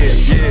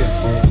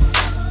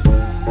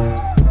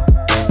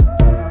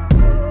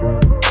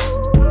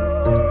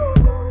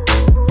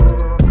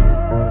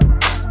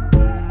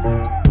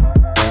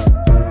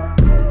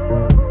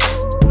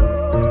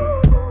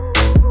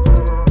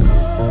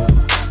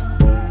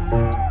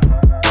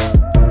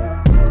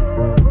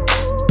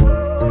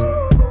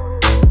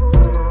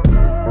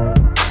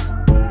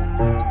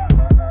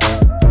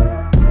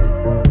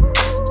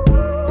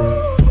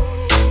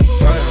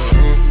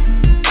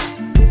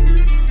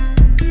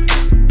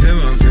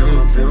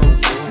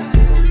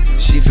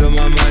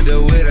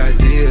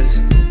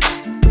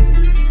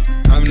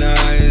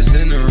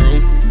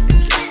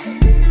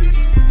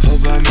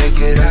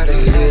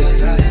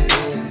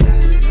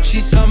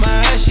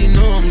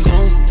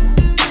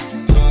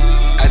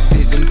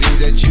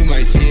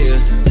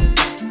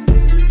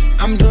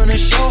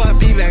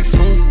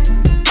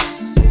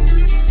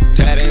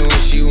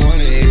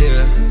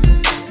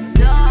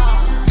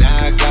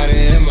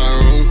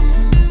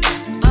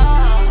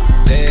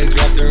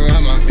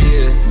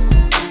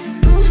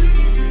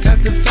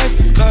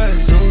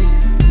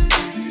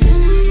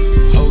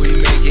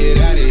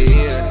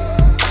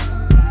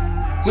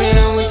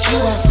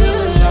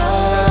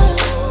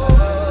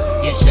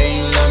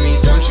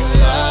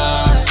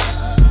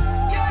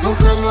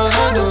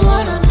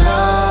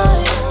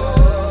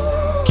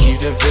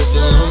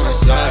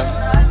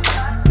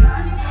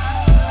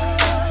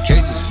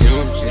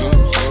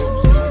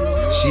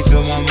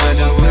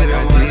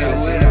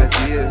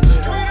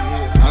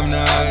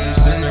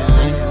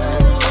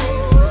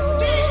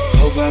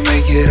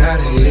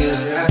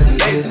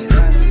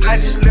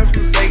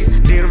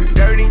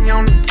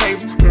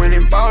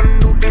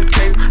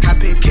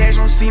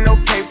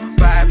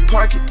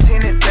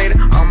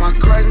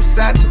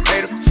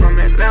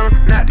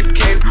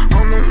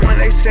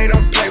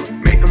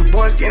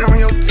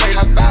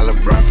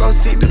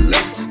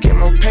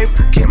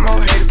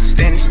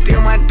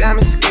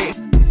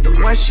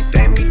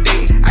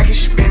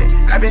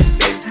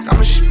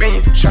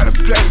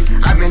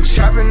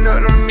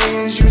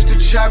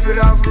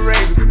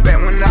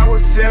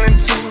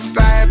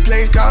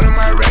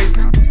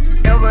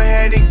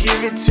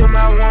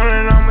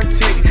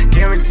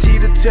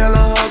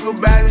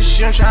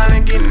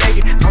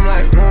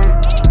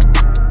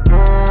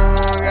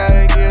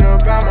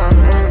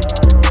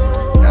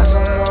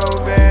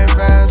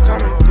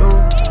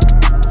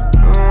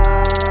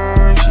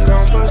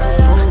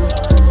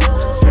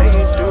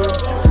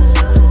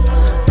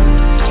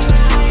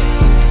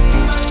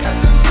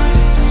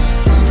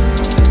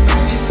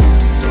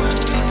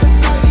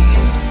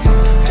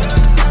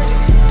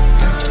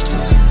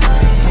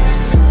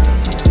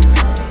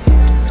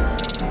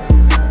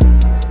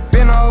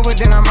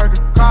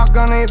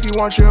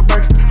 want you a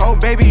Birkin. Oh,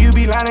 baby, you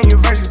be lying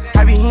your verses.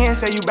 I be here and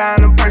say you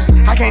buying them purses.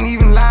 I can't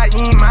even lie,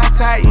 you ain't my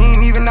type. You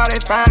ain't even know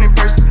that fine in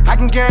person. I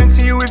can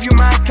guarantee you if you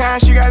my kind,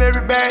 she got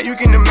every bag you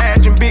can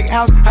imagine. Big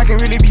house, I can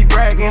really be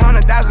bragging.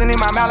 100,000 in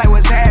my mouth, like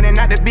what's happening?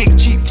 Not the big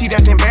cheap tea,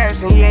 that's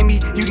embarrassing. He ain't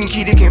me, you can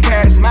keep the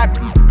comparison. My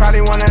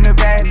probably one of the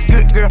baddest.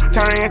 Good girl,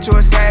 turning into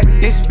a savage.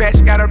 This bitch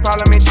got a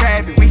problem in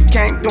traffic. We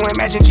can't do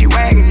Imagine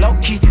G-Wagon. Low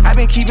key, I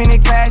been keeping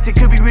it classy.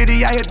 Could be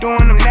really out here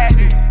doing them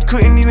nasty.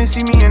 Couldn't even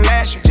see me in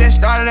last year. Just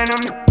started in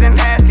them in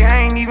last year.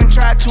 I ain't even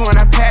tried to and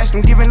I passed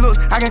them. Giving looks,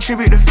 I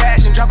contribute to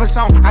fashion. Drop a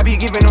song, I be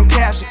giving them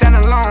captions. Stand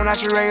alone, not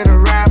your regular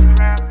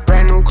rapper.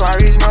 Brand new car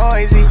is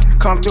noisy.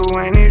 Come through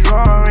and it's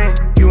roaring.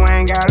 You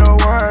ain't gotta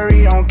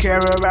worry, don't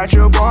care about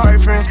your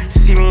boyfriend.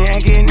 See me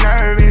and get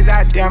nervous,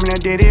 I damn near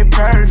did it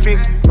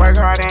perfect. Work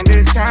hard and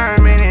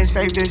determined, it's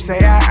safe to say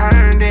I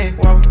earned it.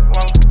 Whoa,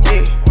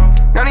 yeah.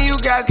 None of you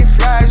guys can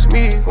flash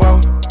me. Whoa.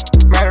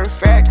 Matter of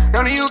fact,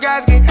 none of you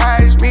guys can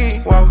hide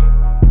me. Whoa.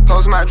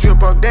 Post my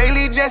drip up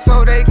daily just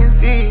so they can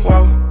see.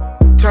 Whoa.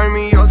 Turn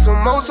me up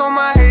some more so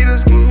my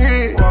haters can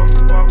hear. Whoa.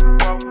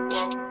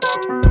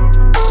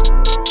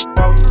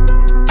 Whoa.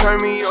 Turn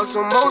me up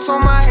some more so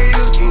my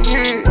haters can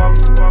hear. Whoa.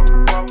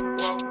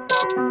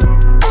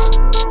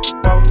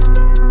 Whoa.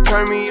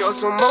 Turn me up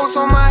some more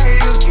so my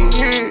haters can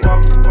hear.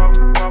 Whoa.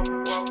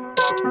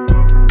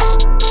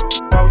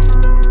 Whoa.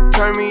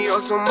 Turn me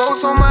up some more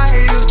so my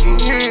haters can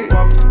hear.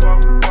 Whoa.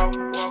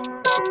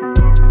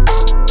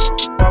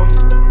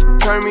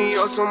 Turn me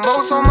up some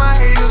more so my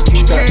haters can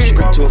hear.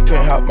 Straight to a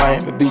penthouse,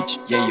 Miami Beach.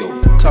 Yeah,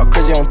 yo. Talk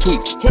crazy on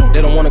tweets.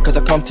 They don't want it cause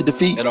I come to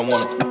defeat. They don't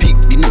want it. I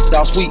peek, these niggas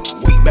all sweet.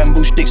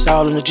 Bamboo sticks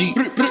all in the Jeep.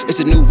 It's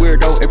a new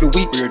weirdo every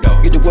week. Get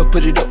the what,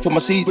 put it up for my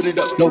seeds.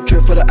 No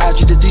cure for the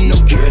IG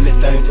disease. Do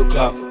anything for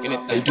clout.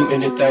 They do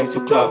anything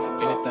for clout.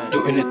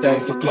 Do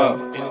anything for clout.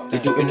 They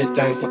do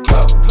anything for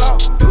clout.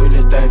 Do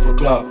anything for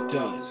clout.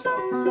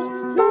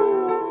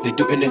 They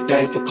do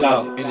anything for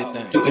clout.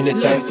 Do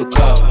anything for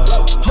clout.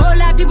 Whole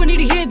lot of people need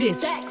to hear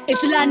this.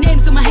 It's a lot of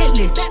names on my hit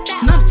list.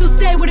 Mouth still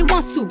say what it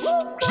wants to.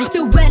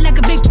 Still wet like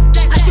a big.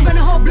 I should run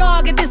a whole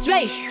blog at this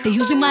rate. They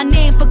using my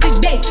name for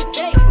clickbait.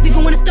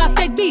 Even wanna start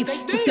fake beef.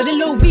 Just sell a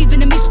little beef in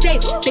the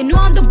mixtape. They know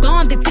I'm the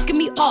bomb, they ticking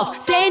me off.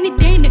 Say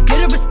anything to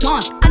get a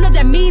response. I know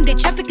that mean they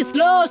traffic is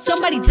slow.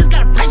 Somebody just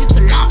gotta purchase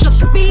a launch.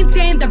 So being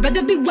tamed, I'd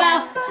rather be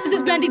wild. This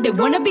is brandy, they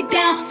wanna be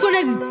down. Soon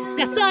as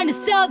got something to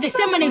sell, they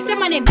say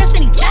my name,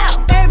 Destiny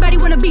Child. Everybody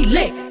wanna be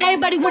lit,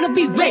 everybody wanna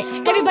be rich,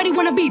 everybody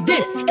wanna be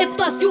this. If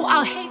us you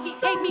all hate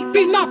me,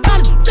 be my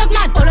problems, suck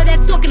my. All of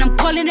that talking, I'm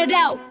calling it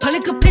out.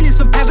 Public opinions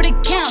from private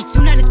accounts.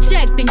 You not a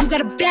check, then you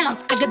gotta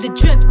bounce. I got the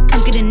drip,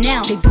 come get it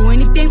now. They do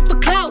anything for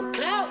clout,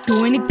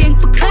 do anything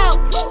for clout.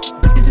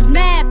 This is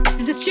mad,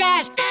 this is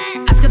trash.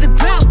 Ask the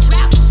grouch,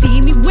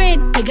 see me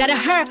win, they gotta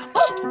hurt.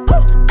 Ooh,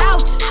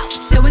 ouch.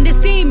 So when they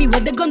see me,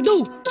 what they gon'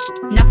 do?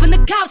 Not from the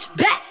couch,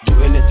 back. Do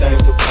anything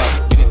for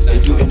clout. They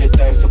do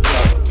anything for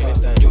clout.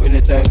 Do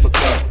anything for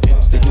clout.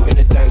 They do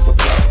anything for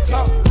clout.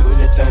 Do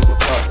anything for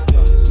clout.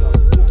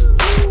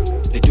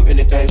 They do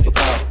anything for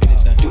clout.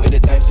 Do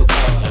anything for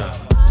clout.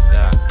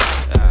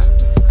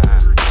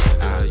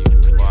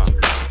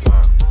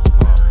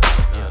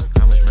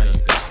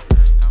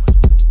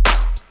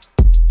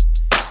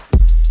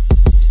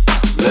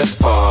 Let's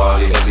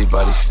party,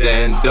 everybody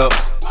stand up.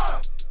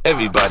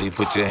 Everybody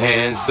put your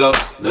hands up,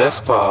 let's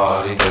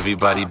party.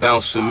 Everybody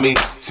bounce with me,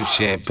 some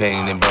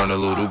champagne and burn a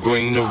little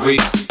greenery.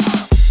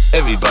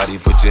 Everybody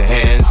put your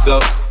hands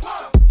up.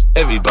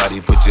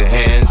 Everybody put your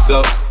hands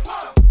up.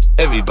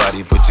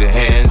 Everybody put your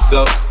hands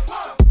up.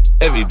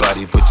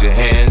 Everybody put your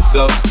hands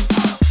up.